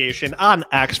deviation on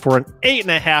X for an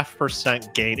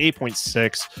 8.5% gain,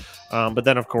 8.6. But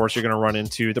then, of course, you're going to run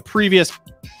into the previous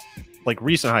like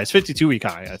recent highs, 52-week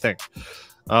high, I think.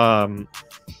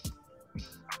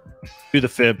 Do the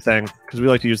fib thing because we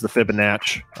like to use the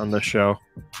Fibonacci on this show.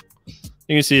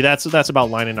 You can see that's about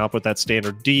lining up with that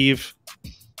standard DEV.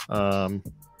 But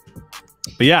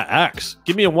yeah, X.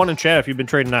 Give me a 1 in chat if you've been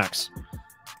trading X.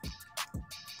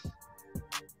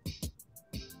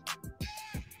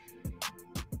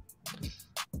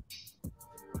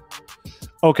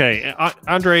 Okay,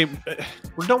 Andre,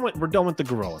 we're done with the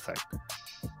gorilla thing.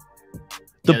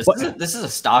 This is a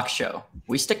stock show.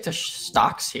 We stick to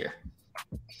stocks here.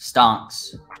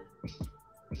 Stonks.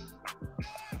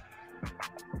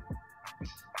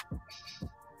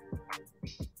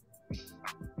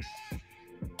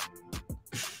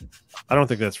 I don't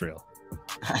think that's real.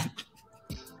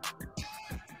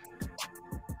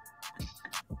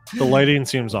 The lighting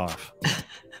seems off.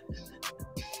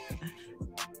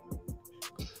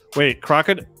 Wait,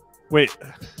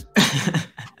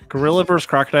 gorilla versus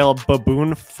crocodile.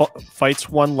 Baboon fights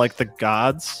one like the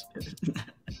gods.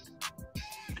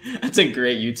 That's a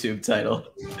great YouTube title.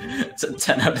 It's a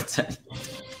 10 out of 10.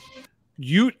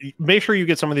 You make sure you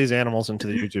get some of these animals into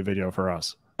the YouTube video for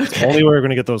us. It's the only way we're going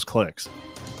to get those clicks.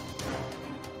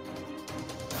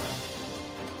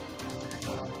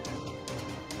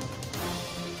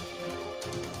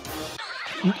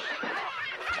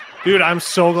 Dude, I'm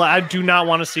so glad. I do not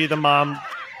want to see the mom.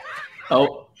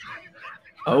 Oh.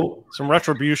 Some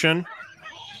retribution.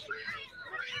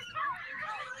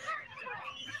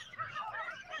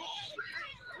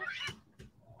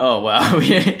 Oh, wow.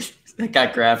 That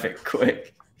got graphic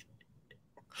quick.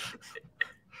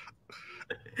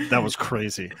 That was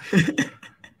crazy.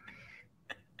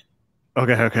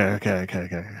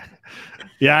 Okay.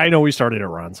 Yeah, I know we started it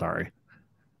wrong. Sorry.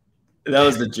 That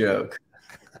was the joke.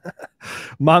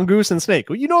 Mongoose and snake.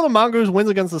 Well, you know the mongoose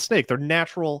wins against the snake. They're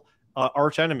natural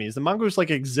arch enemies. The mongoose like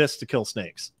exists to kill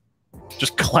snakes.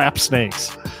 Just clap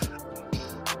snakes.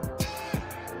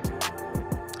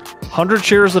 100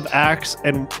 shares of X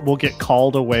and will get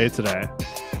called away today.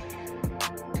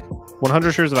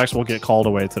 100 shares of X will get called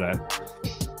away today.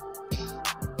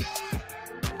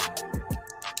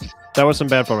 That was some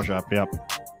bad Photoshop. Yep.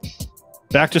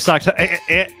 Back to stocks.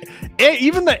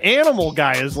 Even the animal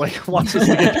guy is like wants us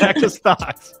to get back to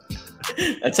stocks.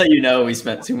 That's how you know we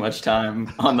spent too much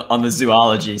time on the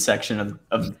zoology section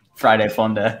of Friday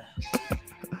Fun Day.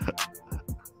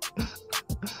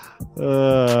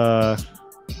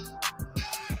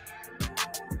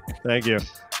 Thank you.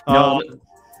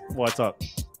 What's up?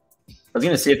 I was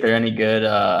gonna see if there are any good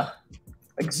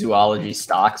like zoology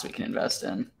stocks we can invest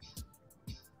in.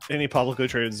 Any publicly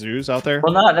traded zoos out there?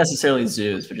 Well, not necessarily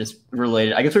zoos, but just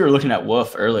related. I guess we were looking at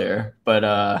Wolf earlier, but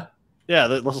yeah,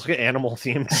 let's look at animal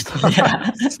themed stuff.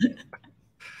 Yeah.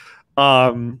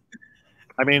 I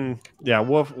mean, yeah,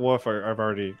 Wolf. I've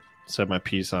already said my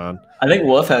piece on. I think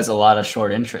Wolf has a lot of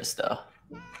short interest, though.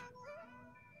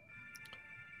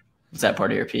 Is that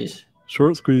part of your piece?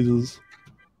 Short squeezes.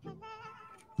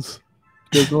 You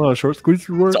guys know how short squeezes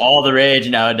work? It's all the rage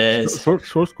nowadays. Short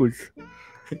squeeze.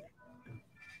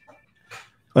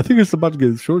 I think it's about to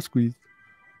get short squeeze.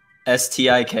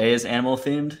 STIK is animal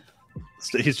themed.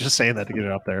 He's just saying that to get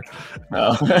it up there.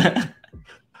 Oh.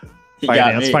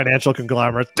 Financial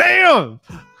conglomerate. Damn!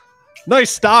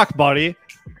 Nice stock, buddy.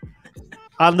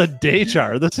 On the day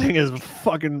chart. This thing is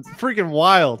freaking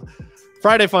wild.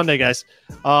 Friday Fun Day, guys.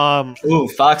 Ooh,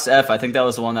 Fox F. I think that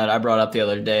was the one that I brought up the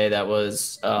other day. That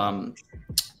was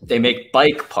they make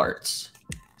bike parts,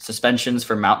 suspensions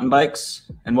for mountain bikes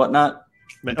and whatnot.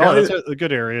 Oh, that's a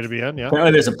good area to be in. Yeah.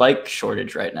 Apparently, there's a bike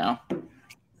shortage right now.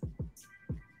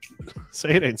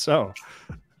 Say it ain't so.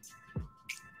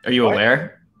 Are you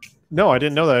aware? No, I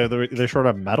didn't know that they short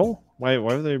on metal. Why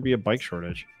would there be a bike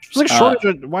shortage? It's like a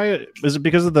shortage. Why is it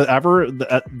because of the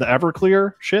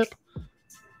Everclear ship?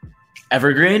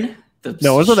 Evergreen?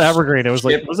 No, it wasn't the Evergreen. It was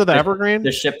like, was it the Evergreen?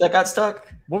 The ship that got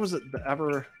stuck? What was it? The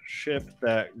Ever ship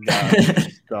that got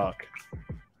stuck.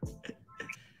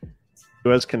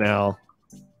 Suez Canal.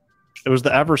 It was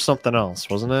the Ever something else,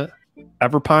 wasn't it?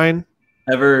 Everpine?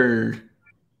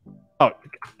 Oh,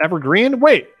 Evergreen?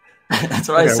 Wait. That's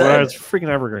what I said. Well, it's freaking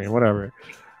Evergreen. Whatever.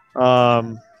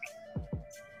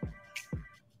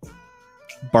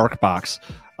 Bark box.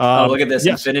 Look at this.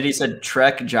 Yes. Infinity said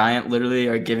Trek Giant literally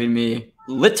are giving me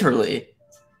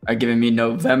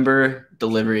November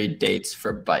delivery dates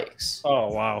for bikes. Oh,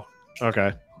 wow.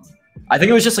 Okay. I think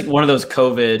it was just like one of those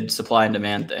COVID supply and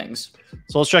demand things.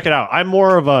 So let's check it out. I'm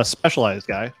more of a specialized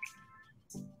guy.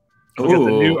 I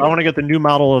want to get the new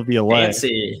model of the LA.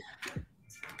 Fancy.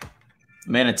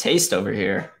 Man of taste over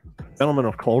here. Gentleman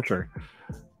of culture.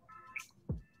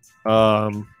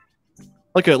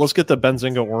 Okay, let's get the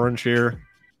Benzinga orange here.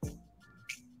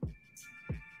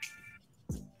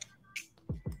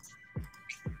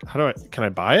 Can I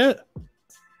buy it?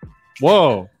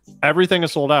 Whoa, everything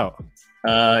is sold out.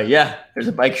 Yeah, there's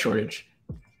a bike shortage.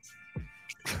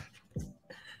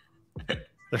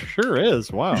 There sure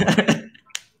is. Wow.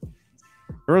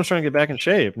 Everyone's trying to get back in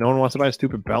shape. No one wants to buy a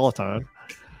stupid Peloton.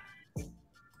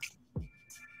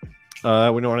 We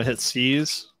don't want to hit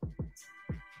C's.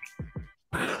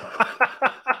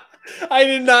 I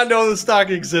did not know the stock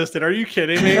existed. Are you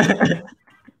kidding me?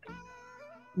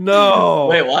 No.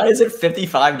 Wait, why is it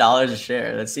 $55 a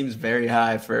share? That seems very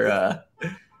high for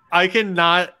I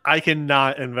cannot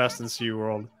invest in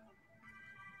SeaWorld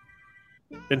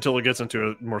until it gets into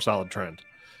a more solid trend.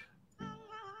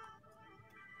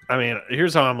 I mean,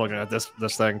 here's how I'm looking at this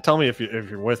thing. Tell me if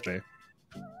you're with me.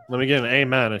 Let me get an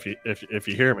amen if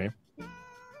you hear me.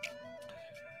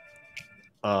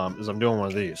 Is I'm doing one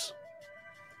of these.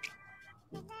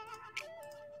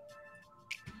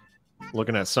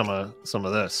 Looking at some of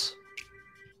this.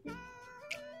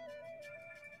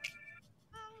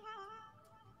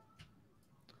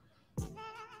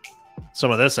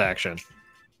 Some of this action.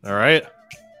 All right.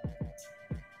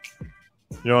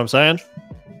 You know what I'm saying?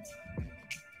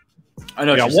 I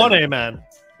know. Got one amen.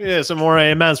 Yeah, some more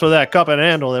amens for that cup and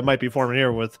handle that might be forming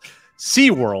here with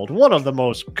SeaWorld, one of the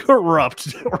most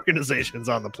corrupt organizations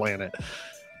on the planet.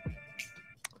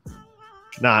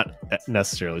 Not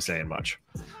necessarily saying much.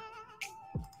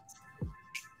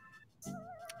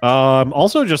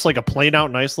 Also just like a plain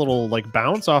out nice little like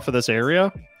bounce off of this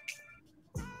area.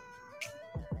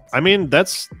 I mean,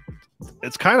 it's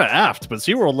kind of aft, but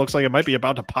SeaWorld looks like it might be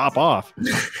about to pop off.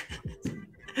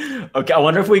 Okay, I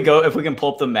wonder if we can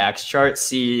pull up the max chart,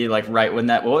 see like right when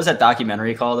what was that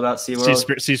documentary called about SeaWorld?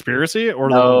 Seaspiracy or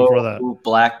no, before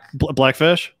that?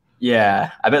 Blackfish?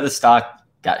 Yeah, I bet the stock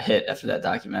got hit after that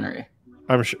documentary.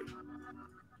 I'm sure.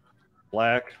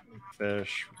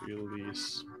 Blackfish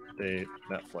release date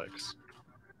Netflix.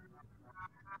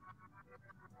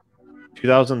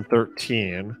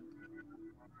 2013.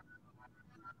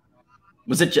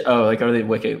 Was it? Oh, like are they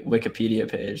Wikipedia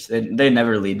page? They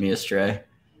never lead me astray.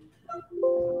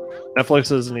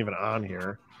 Netflix isn't even on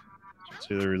here. Let's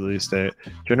see the release date.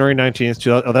 January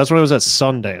 19th. Oh, that's when it was at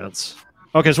Sundance.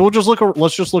 Okay, so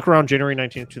let's just look around January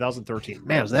 19th, 2013.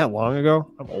 Man, was that long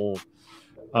ago? I'm old.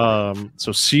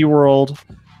 So SeaWorld.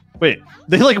 Wait,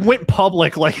 they like went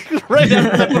public like right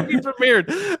after that movie premiered.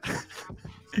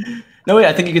 No, wait,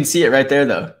 I think you can see it right there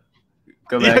though.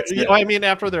 Go back. Yeah, I mean,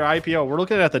 after their IPO, we're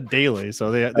looking at the daily.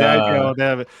 So the IPO, they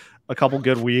have a couple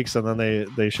good weeks, and then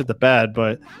they shit the bed.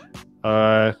 But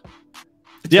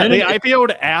yeah, they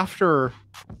IPO'd after.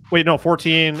 Wait, no,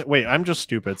 14. Wait, I'm just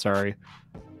stupid. Sorry.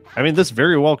 I mean, this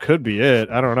very well could be it.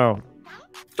 I don't know.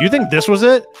 Do you think this was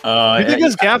it? Do you think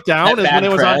this gap down is when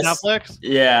it was on Netflix?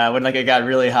 Yeah, when like it got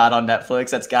really hot on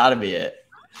Netflix. That's got to be it.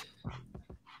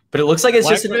 But it looks like it's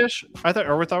Blackfish? I thought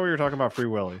we were talking about Free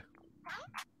Willy.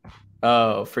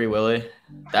 Oh, Free Willy.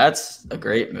 That's a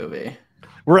great movie.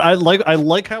 I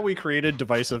like how we created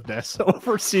divisiveness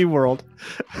over SeaWorld.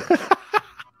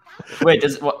 Wait,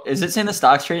 is it saying the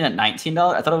stock's trading at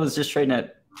 $19? I thought it was just trading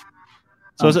at.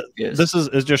 So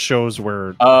it just shows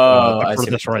where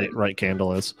this right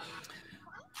candle is.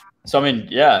 So I mean,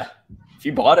 yeah, if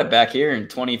you bought it back here in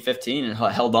 2015 and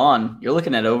held on, you're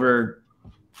looking at over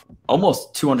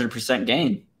almost 200%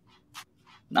 gain.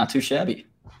 Not too shabby.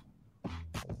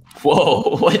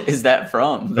 Whoa, what is that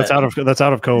from? That's out of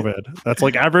COVID. That's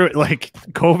like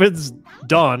COVID's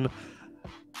done.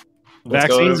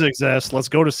 Vaccines exist. Let's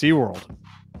go to SeaWorld.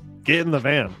 Get in the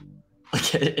van.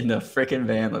 Get in the freaking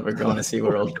van that we're going to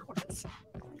SeaWorld.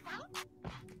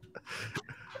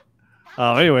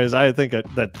 Anyways, I think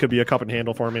that could be a cup and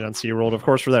handle forming on SeaWorld. Of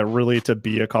course, for that really to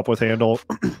be a cup with handle,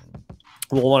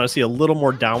 we'll want to see a little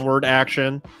more downward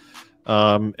action.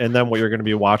 And then what you're going to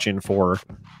be watching for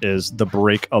is the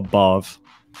break above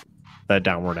that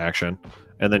downward action.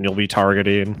 And then you'll be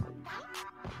targeting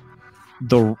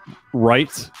the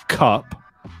right cup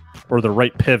or the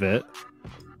right pivot,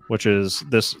 which is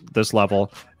this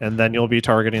level. And then you'll be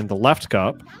targeting the left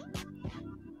cup.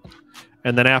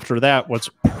 And then after that, what's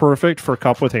perfect for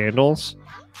cup with handles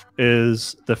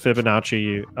is the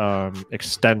Fibonacci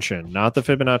extension, not the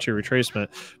Fibonacci retracement,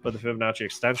 but the Fibonacci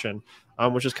extension,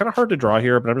 which is kind of hard to draw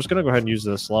here, but I'm just going to go ahead and use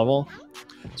this level.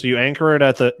 So you anchor it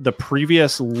at the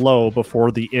previous low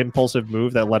before the impulsive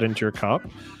move that led into your cup,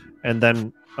 and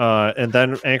then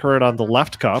anchor it on the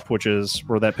left cup, which is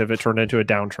where that pivot turned into a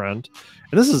downtrend.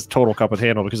 And this is total cup with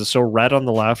handle because it's so red on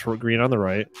the left, green on the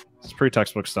right. It's pretty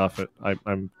textbook stuff.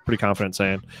 I'm pretty confident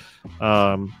saying.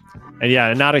 And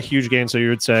yeah, not a huge gain. So you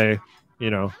would say, you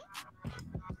know,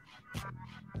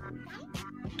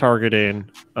 targeting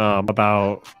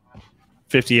about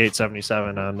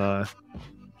 58.77 on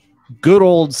good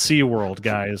old SeaWorld,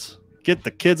 guys. Get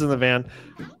the kids in the van.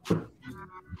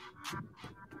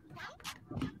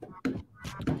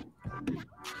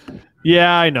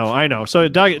 Yeah, I know. So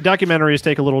documentaries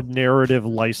take a little narrative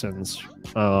license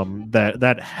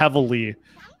that heavily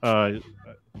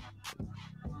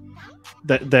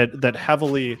that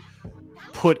heavily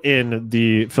put in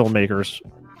the filmmaker's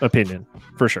opinion,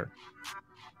 for sure.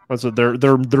 So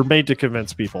they're made to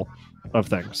convince people of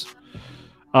things.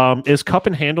 Is cup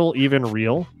and handle even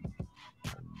real?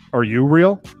 Are you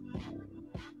real?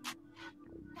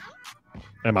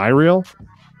 Am I real?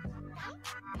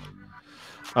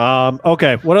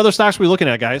 Okay, what other stocks are we looking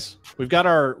at, guys? We've got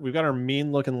our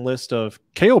mean looking list of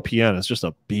KOPN is just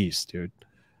a beast, dude.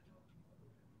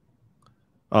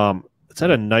 It's at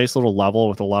a nice little level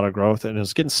with a lot of growth, and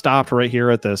it's getting stopped right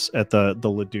here at the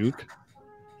Leduc.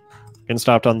 Getting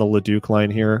stopped on the Leduc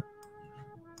line here.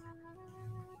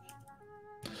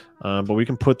 But we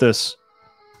can put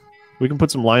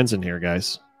some lines in here,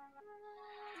 guys.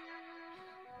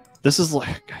 This is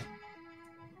like,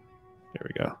 there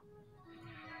we go.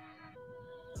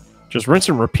 Just rinse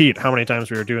and repeat how many times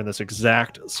we were doing this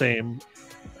exact same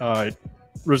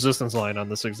resistance line on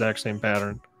this exact same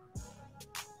pattern.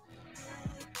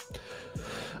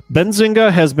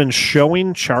 Benzinga has been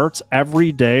showing charts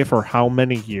every day for how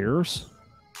many years?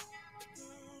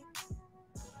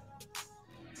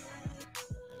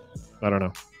 I don't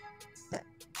know.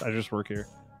 I just work here.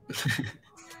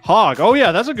 Hog. Oh,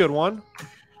 yeah, that's a good one.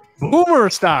 Boomer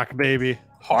stock, baby.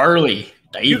 Harley.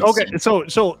 Dude, okay,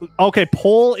 okay,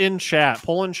 poll in chat.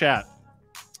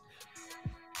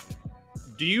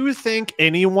 Do you think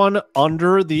anyone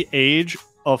under the age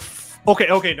of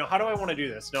okay, no, how do I want to do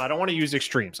this? No, I don't want to use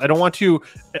extremes. I don't want to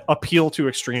appeal to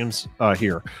extremes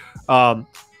here.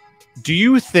 Do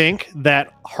you think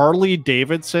that Harley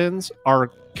Davidsons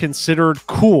are considered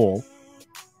cool,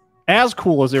 as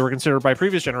cool as they were considered by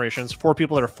previous generations, for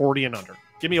people that are 40 and under?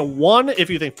 Give me a 1 if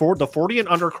you think the 40 and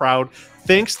under crowd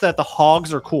thinks that the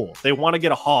hogs are cool. They want to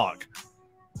get a hog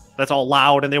that's all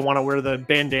loud, and they want to wear the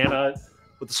bandana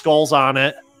with the skulls on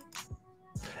it.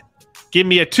 Give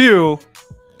me a 2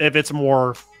 if it's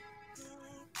more,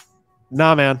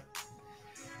 nah, man.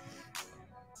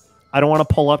 I don't want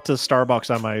to pull up to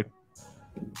Starbucks on my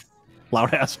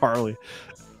loud-ass Harley.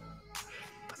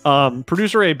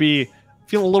 Producer AB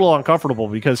feeling a little uncomfortable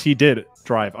because he did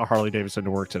drive a Harley Davidson to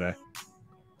work today.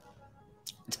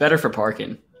 It's better for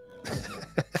parking.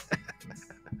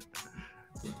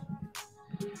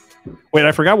 Wait,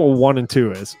 I forgot what 1 and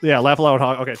 2 is. Yeah, laugh aloud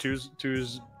hog. Okay,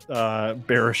 two's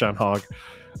bearish on hog.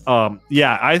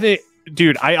 Yeah, I think,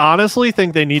 dude, I honestly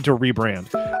think they need to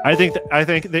rebrand. I think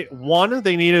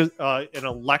they need an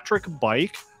electric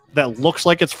bike that looks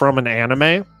like it's from an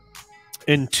anime,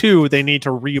 and 2, they need to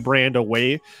rebrand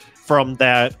away from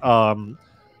that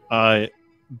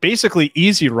basically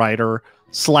Easy Rider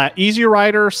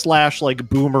slash like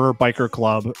boomer biker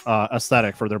club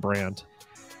aesthetic for their brand.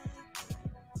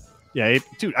 Yeah,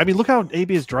 dude, I mean, look how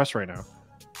AB is dressed right now.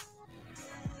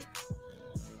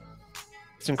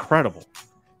 It's incredible.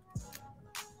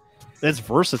 It's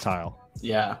versatile.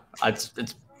 Yeah, it's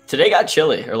today got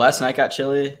chilly, or last night got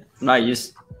chilly.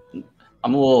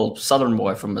 I'm a little southern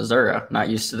boy from Missouri, not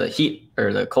used to the heat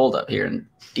or the cold up here in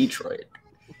Detroit.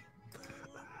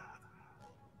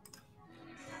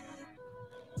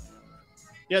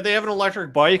 Yeah, they have an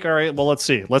electric bike. All right, well, let's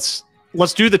see. Let's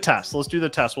do the test. We'll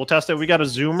test it. We got a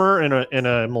Zoomer and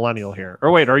a millennial here.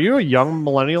 Or wait, are you a young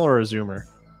millennial or a Zoomer?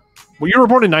 Well, you were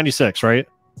born in 96, right?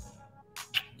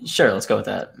 Sure, let's go with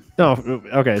that. No,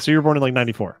 okay, so you were born in like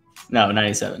 94. No,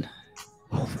 97.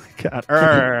 Oh my god! All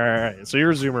right. So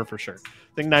you're a Zoomer for sure.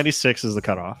 I think 96 is the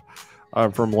cutoff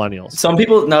for millennials. Some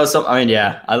people no. I mean,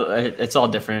 yeah, it's all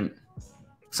different.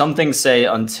 Some things say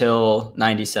until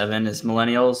 97 is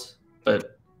millennials,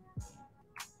 but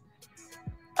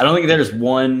I don't think there's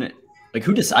one. Like,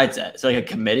 who decides that? Is it like a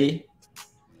committee?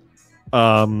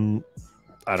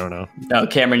 I don't know. No,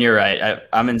 Cameron, you're right.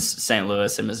 I'm in St.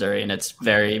 Louis in Missouri, and it's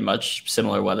very much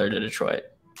similar weather to Detroit.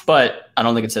 But I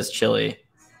don't think it says chilly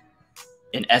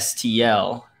in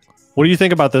STL. What do you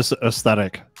think about this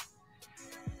aesthetic?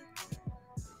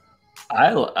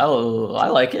 I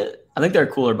like it. I think they're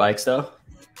cooler bikes, though.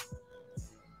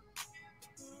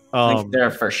 I think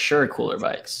they're for sure cooler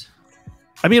bikes.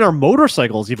 I mean, are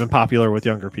motorcycles even popular with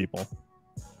younger people?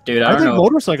 Dude, I think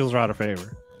motorcycles are out of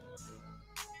favor.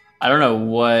 I don't know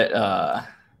what. I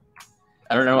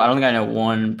don't know. I don't think I know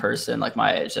one person like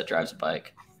my age that drives a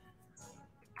bike.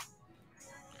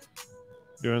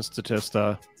 Doing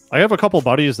Statista. I have a couple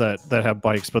buddies that have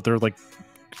bikes, but they're like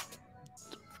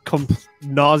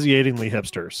nauseatingly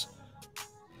hipsters.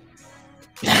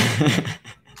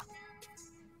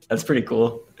 That's pretty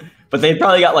cool. But they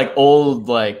probably got like old,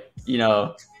 like, you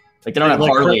know, like they don't have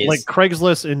Harleys, like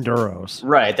Craigslist Enduros.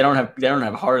 Right? They don't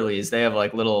have Harleys. They have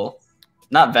like little,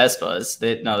 not Vespas.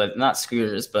 They're not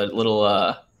scooters, but little.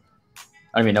 I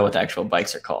don't even know what the actual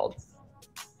bikes are called.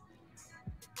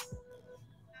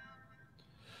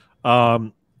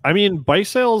 I mean, bike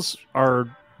sales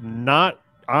are not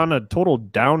on a total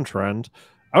downtrend.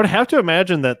 I would have to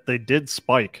imagine that they did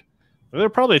spike. There are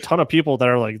probably a ton of people that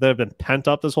are like that have been pent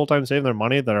up this whole time saving their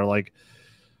money that are like.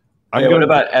 What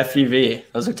about FUV?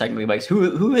 Those are technically bikes.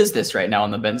 Who is this right now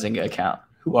on the Benzinga account?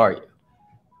 Who are you?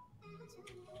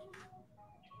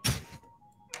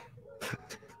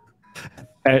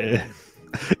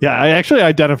 Yeah, I actually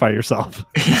identify yourself.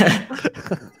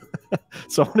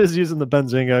 Someone is using the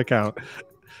Benzinga account.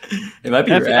 It might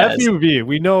be FUV.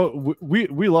 We know we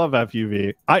love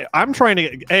FUV. I'm trying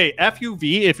to get, hey,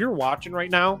 FUV, if you're watching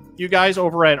right now, you guys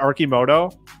over at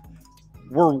Arkimoto,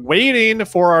 we're waiting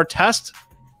for our test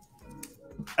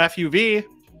FUV.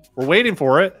 We're waiting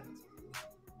for it.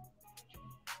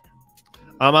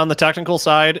 On the technical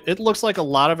side, it looks like a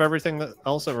lot of everything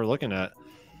else that we're looking at.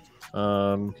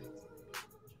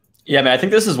 Yeah, man, I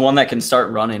think this is one that can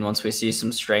start running once we see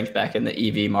some strength back in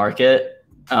the EV market.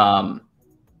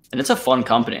 And it's a fun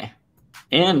company.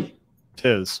 And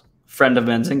tis friend of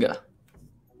Benzinga.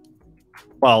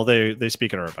 Well, they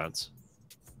speak at our events.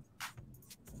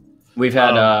 We've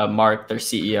had Mark, their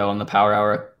CEO, on the Power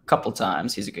Hour a couple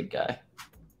times. He's a good guy.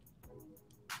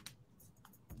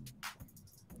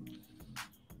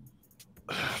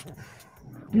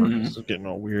 This is getting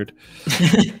all weird.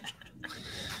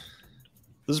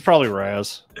 This is probably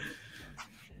Raz.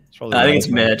 I think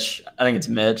it's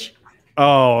Mitch.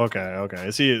 Oh, okay.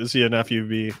 Is he an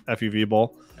FUV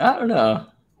bull? I don't know.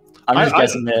 I'm just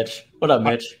guessing Mitch. What up,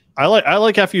 Mitch? I like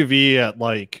FUV at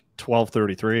like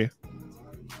 1233.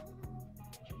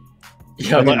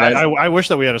 Yeah, I wish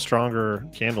that we had a stronger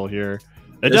candle here.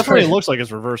 It definitely looks like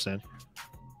it's reversing.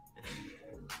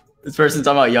 This person's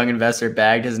talking about young investor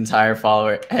bagged his entire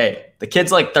follower. Hey, the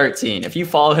kid's like 13. If you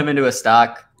follow him into a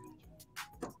stock,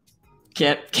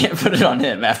 can't put it on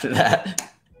him after that.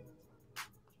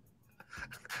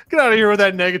 Get out of here with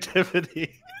that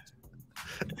negativity.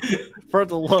 For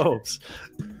the lobes.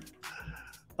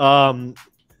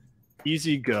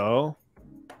 Easy go.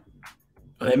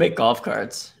 They make golf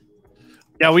carts.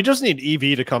 Yeah, we just need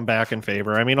EV to come back in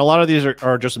favor. I mean, a lot of these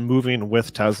are just moving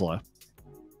with Tesla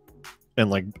and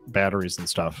like batteries and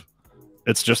stuff.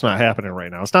 It's just not happening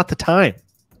right now. It's not the time.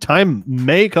 Time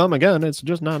may come again. It's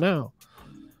just not now.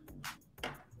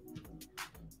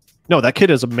 No, that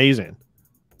kid is amazing.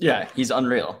 Yeah, he's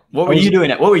unreal. What were you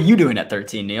doing at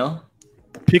 13, Neil?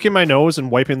 Picking my nose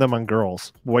and wiping them on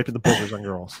girls. Wiping the boogers on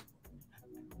girls.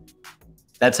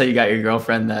 That's how you got your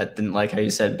girlfriend that didn't like how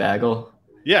you said bagel?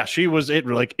 Yeah, she was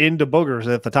like into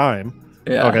boogers at the time.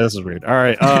 Yeah. Okay, this is weird. All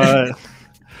right.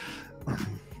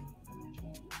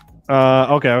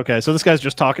 Okay. So this guy's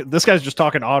just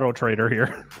talking auto trader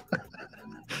here.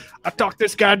 I talked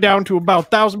this guy down to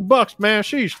about $1,000, man.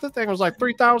 Sheesh, that thing was like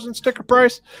 3,000 sticker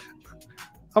price.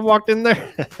 I walked in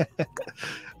there.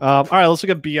 All right, let's look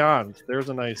at Beyond. There's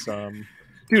a nice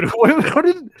dude.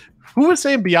 Who was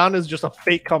saying Beyond is just a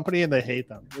fake company and they hate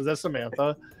them? Was that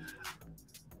Samantha?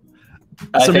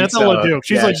 Samantha LeDuc.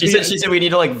 She's like, she said we need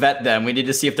to like vet them. We need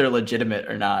to see if they're legitimate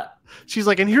or not. She's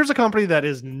like, and here's a company that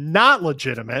is not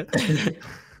legitimate.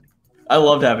 I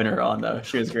loved having her on though.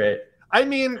 She was great. I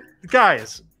mean,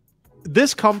 guys,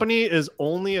 this company is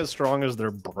only as strong as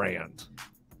their brand.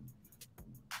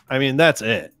 I mean, that's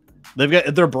it. They've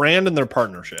got their brand and their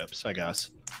partnerships, I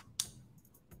guess.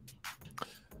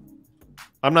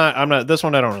 I'm not this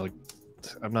one. I'm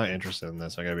not interested in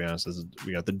this. I gotta be honest.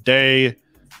 We got the day.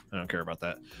 I don't care about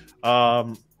that.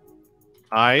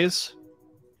 Eyes.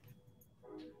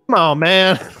 Come on,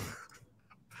 man.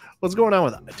 What's going on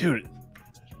with dude?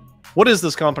 What is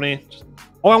this company?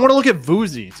 Oh, I want to look at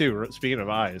Voozy too. Speaking of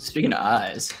eyes.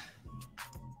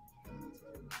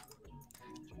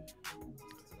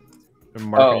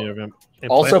 Marketing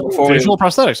also, before visual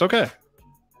prosthetics. Okay.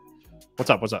 What's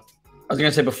up? I was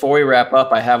gonna say before we wrap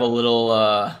up, I have a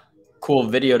little cool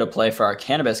video to play for our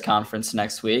cannabis conference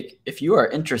next week. If you are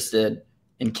interested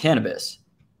in cannabis,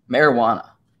 marijuana,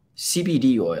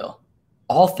 CBD oil,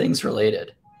 all things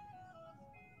related.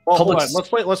 Well, hold on.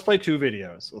 Let's play two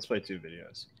videos.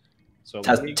 So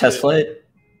test flight.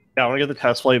 Yeah, I want to get the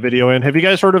test flight video in. Have you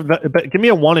guys heard of? Give me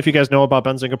a 1 if you guys know about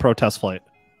Benzinga Pro test flight.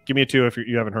 Give me a 2 if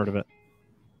you haven't heard of it.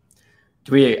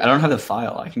 I don't have the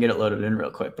file. I can get it loaded in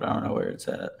real quick, but I don't know where it's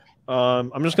at.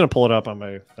 I'm just gonna pull it up on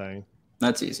my thing.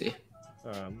 That's easy.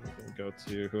 I'm gonna go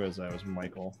to who is that? It was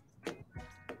Michael.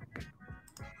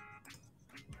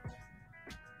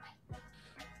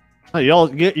 Oh,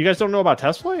 you guys don't know about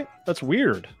test flight? That's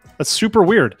weird. That's super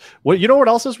weird. You know what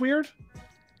else is weird?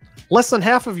 Less than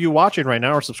half of you watching right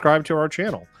now are subscribed to our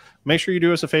channel. Make sure you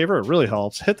do us a favor. It really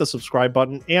helps. Hit the subscribe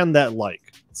button and that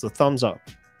like. It's a thumbs up.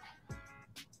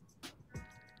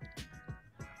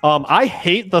 I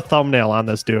hate the thumbnail on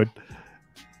this dude.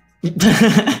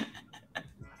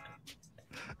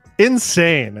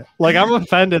 Insane. Like, I'm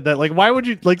offended that, like, why would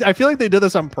you, like, I feel like they did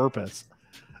this on purpose.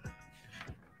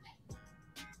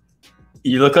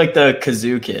 You look like the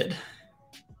kazoo kid.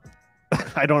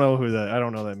 I don't know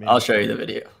that means. I'll show you the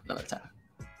video another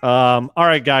time. All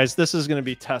right, guys, this is going to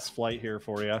be test flight here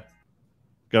for you.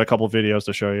 Got a couple videos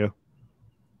to show you.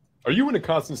 Are you in a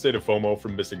constant state of FOMO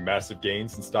from missing massive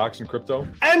gains in stocks and crypto?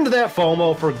 End that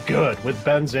FOMO for good with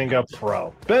Benzinga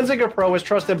Pro. Benzinga Pro is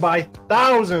trusted by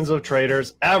thousands of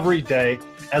traders every day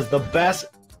as the best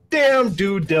damn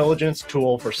due diligence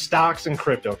tool for stocks and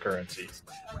cryptocurrencies.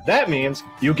 That means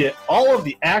you get all of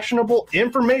the actionable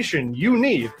information you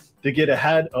need to get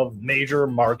ahead of major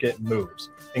market moves,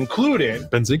 including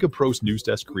Benzinga Pro's news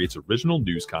desk creates original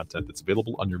news content that's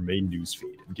available on your main news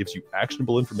feed and gives you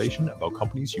actionable information about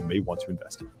companies you may want to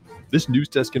invest in. This news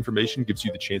desk information gives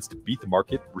you the chance to beat the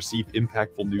market, receive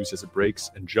impactful news as it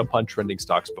breaks, and jump on trending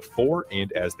stocks before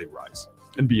and as they rise.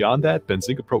 And beyond that,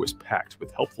 Benzinga Pro is packed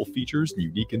with helpful features and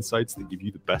unique insights that give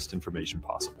you the best information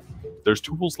possible. There's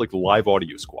tools like the Live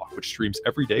Audio Squawk, which streams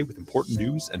every day with important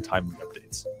news and timely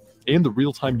updates, and the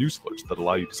real-time news alerts that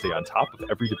allow you to stay on top of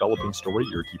every developing story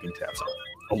you're keeping tabs on.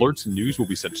 Alerts and news will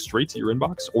be sent straight to your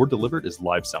inbox or delivered as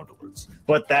live sound alerts.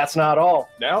 But that's not all.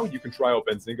 Now you can try out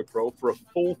Benzinga Pro for a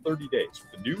full 30 days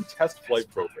with the new test flight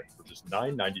program for just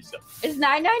 $9.97. Is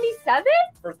 $9.97?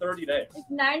 For 30 days. Is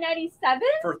 $9.97?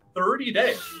 For 30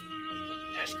 days.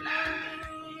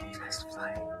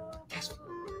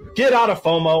 Get out of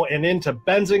FOMO and into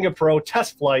Benzinga Pro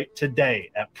test flight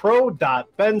today at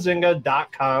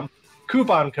pro.benzinga.com.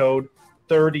 Coupon code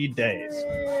 30 days.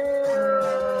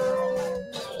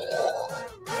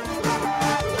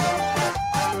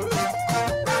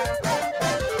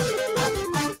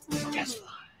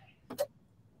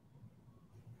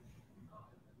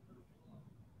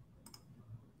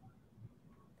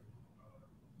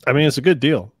 I mean, it's a good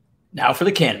deal. Now for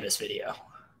the cannabis video.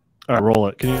 All right, roll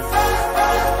it. Can you?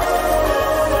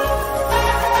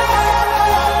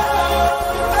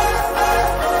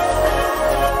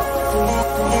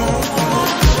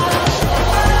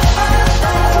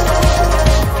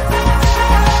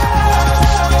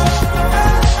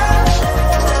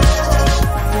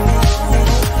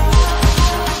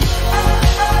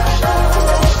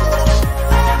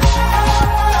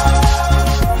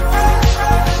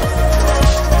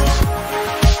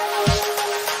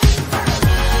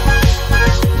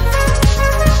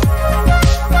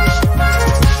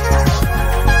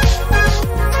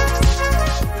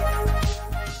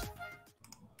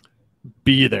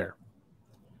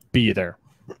 Be there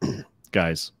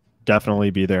guys, definitely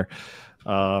be there.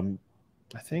 I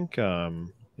think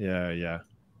yeah,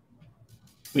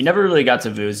 we never really got to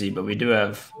Vuzi, but we do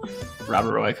have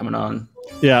Robert Roy coming on.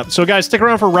 Yeah, so guys, stick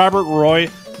around for Robert Roy.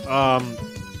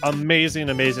 Amazing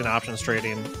options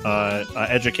trading,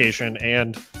 education,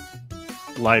 and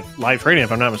live trading,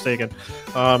 if I'm not mistaken.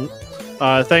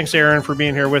 Thanks, Aaron, for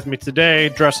being here with me today,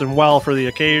 dressing well for the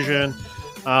occasion.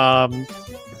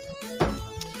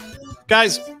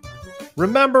 Guys,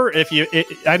 remember,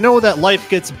 I know that life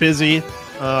gets busy. You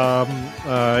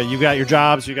got your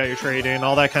jobs, you got your trading,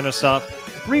 all that kind of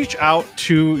stuff. Reach out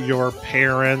to your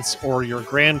parents or your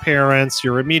grandparents,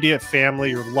 your immediate family,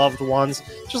 your loved ones.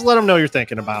 Just let them know you're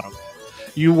thinking about them.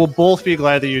 You will both be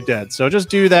glad that you did. So just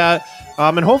do that.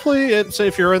 And hopefully,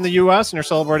 if you're in the U.S. and you're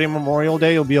celebrating Memorial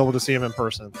Day, you'll be able to see them in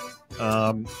person.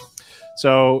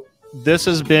 So this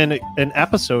has been an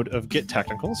episode of Get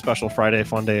Technical, special Friday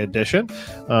Fun Day edition.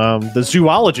 The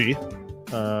zoology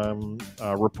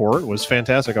report was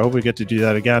fantastic. I hope we get to do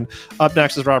that again. Up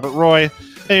next is Robert Roy.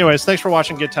 Anyways, thanks for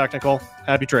watching Get Technical.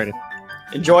 Happy trading.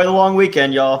 Enjoy the long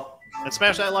weekend, y'all. And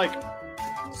smash that like.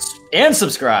 And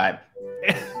subscribe.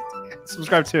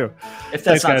 Subscribe too. If that's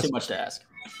Thanks, not guys. too much to ask.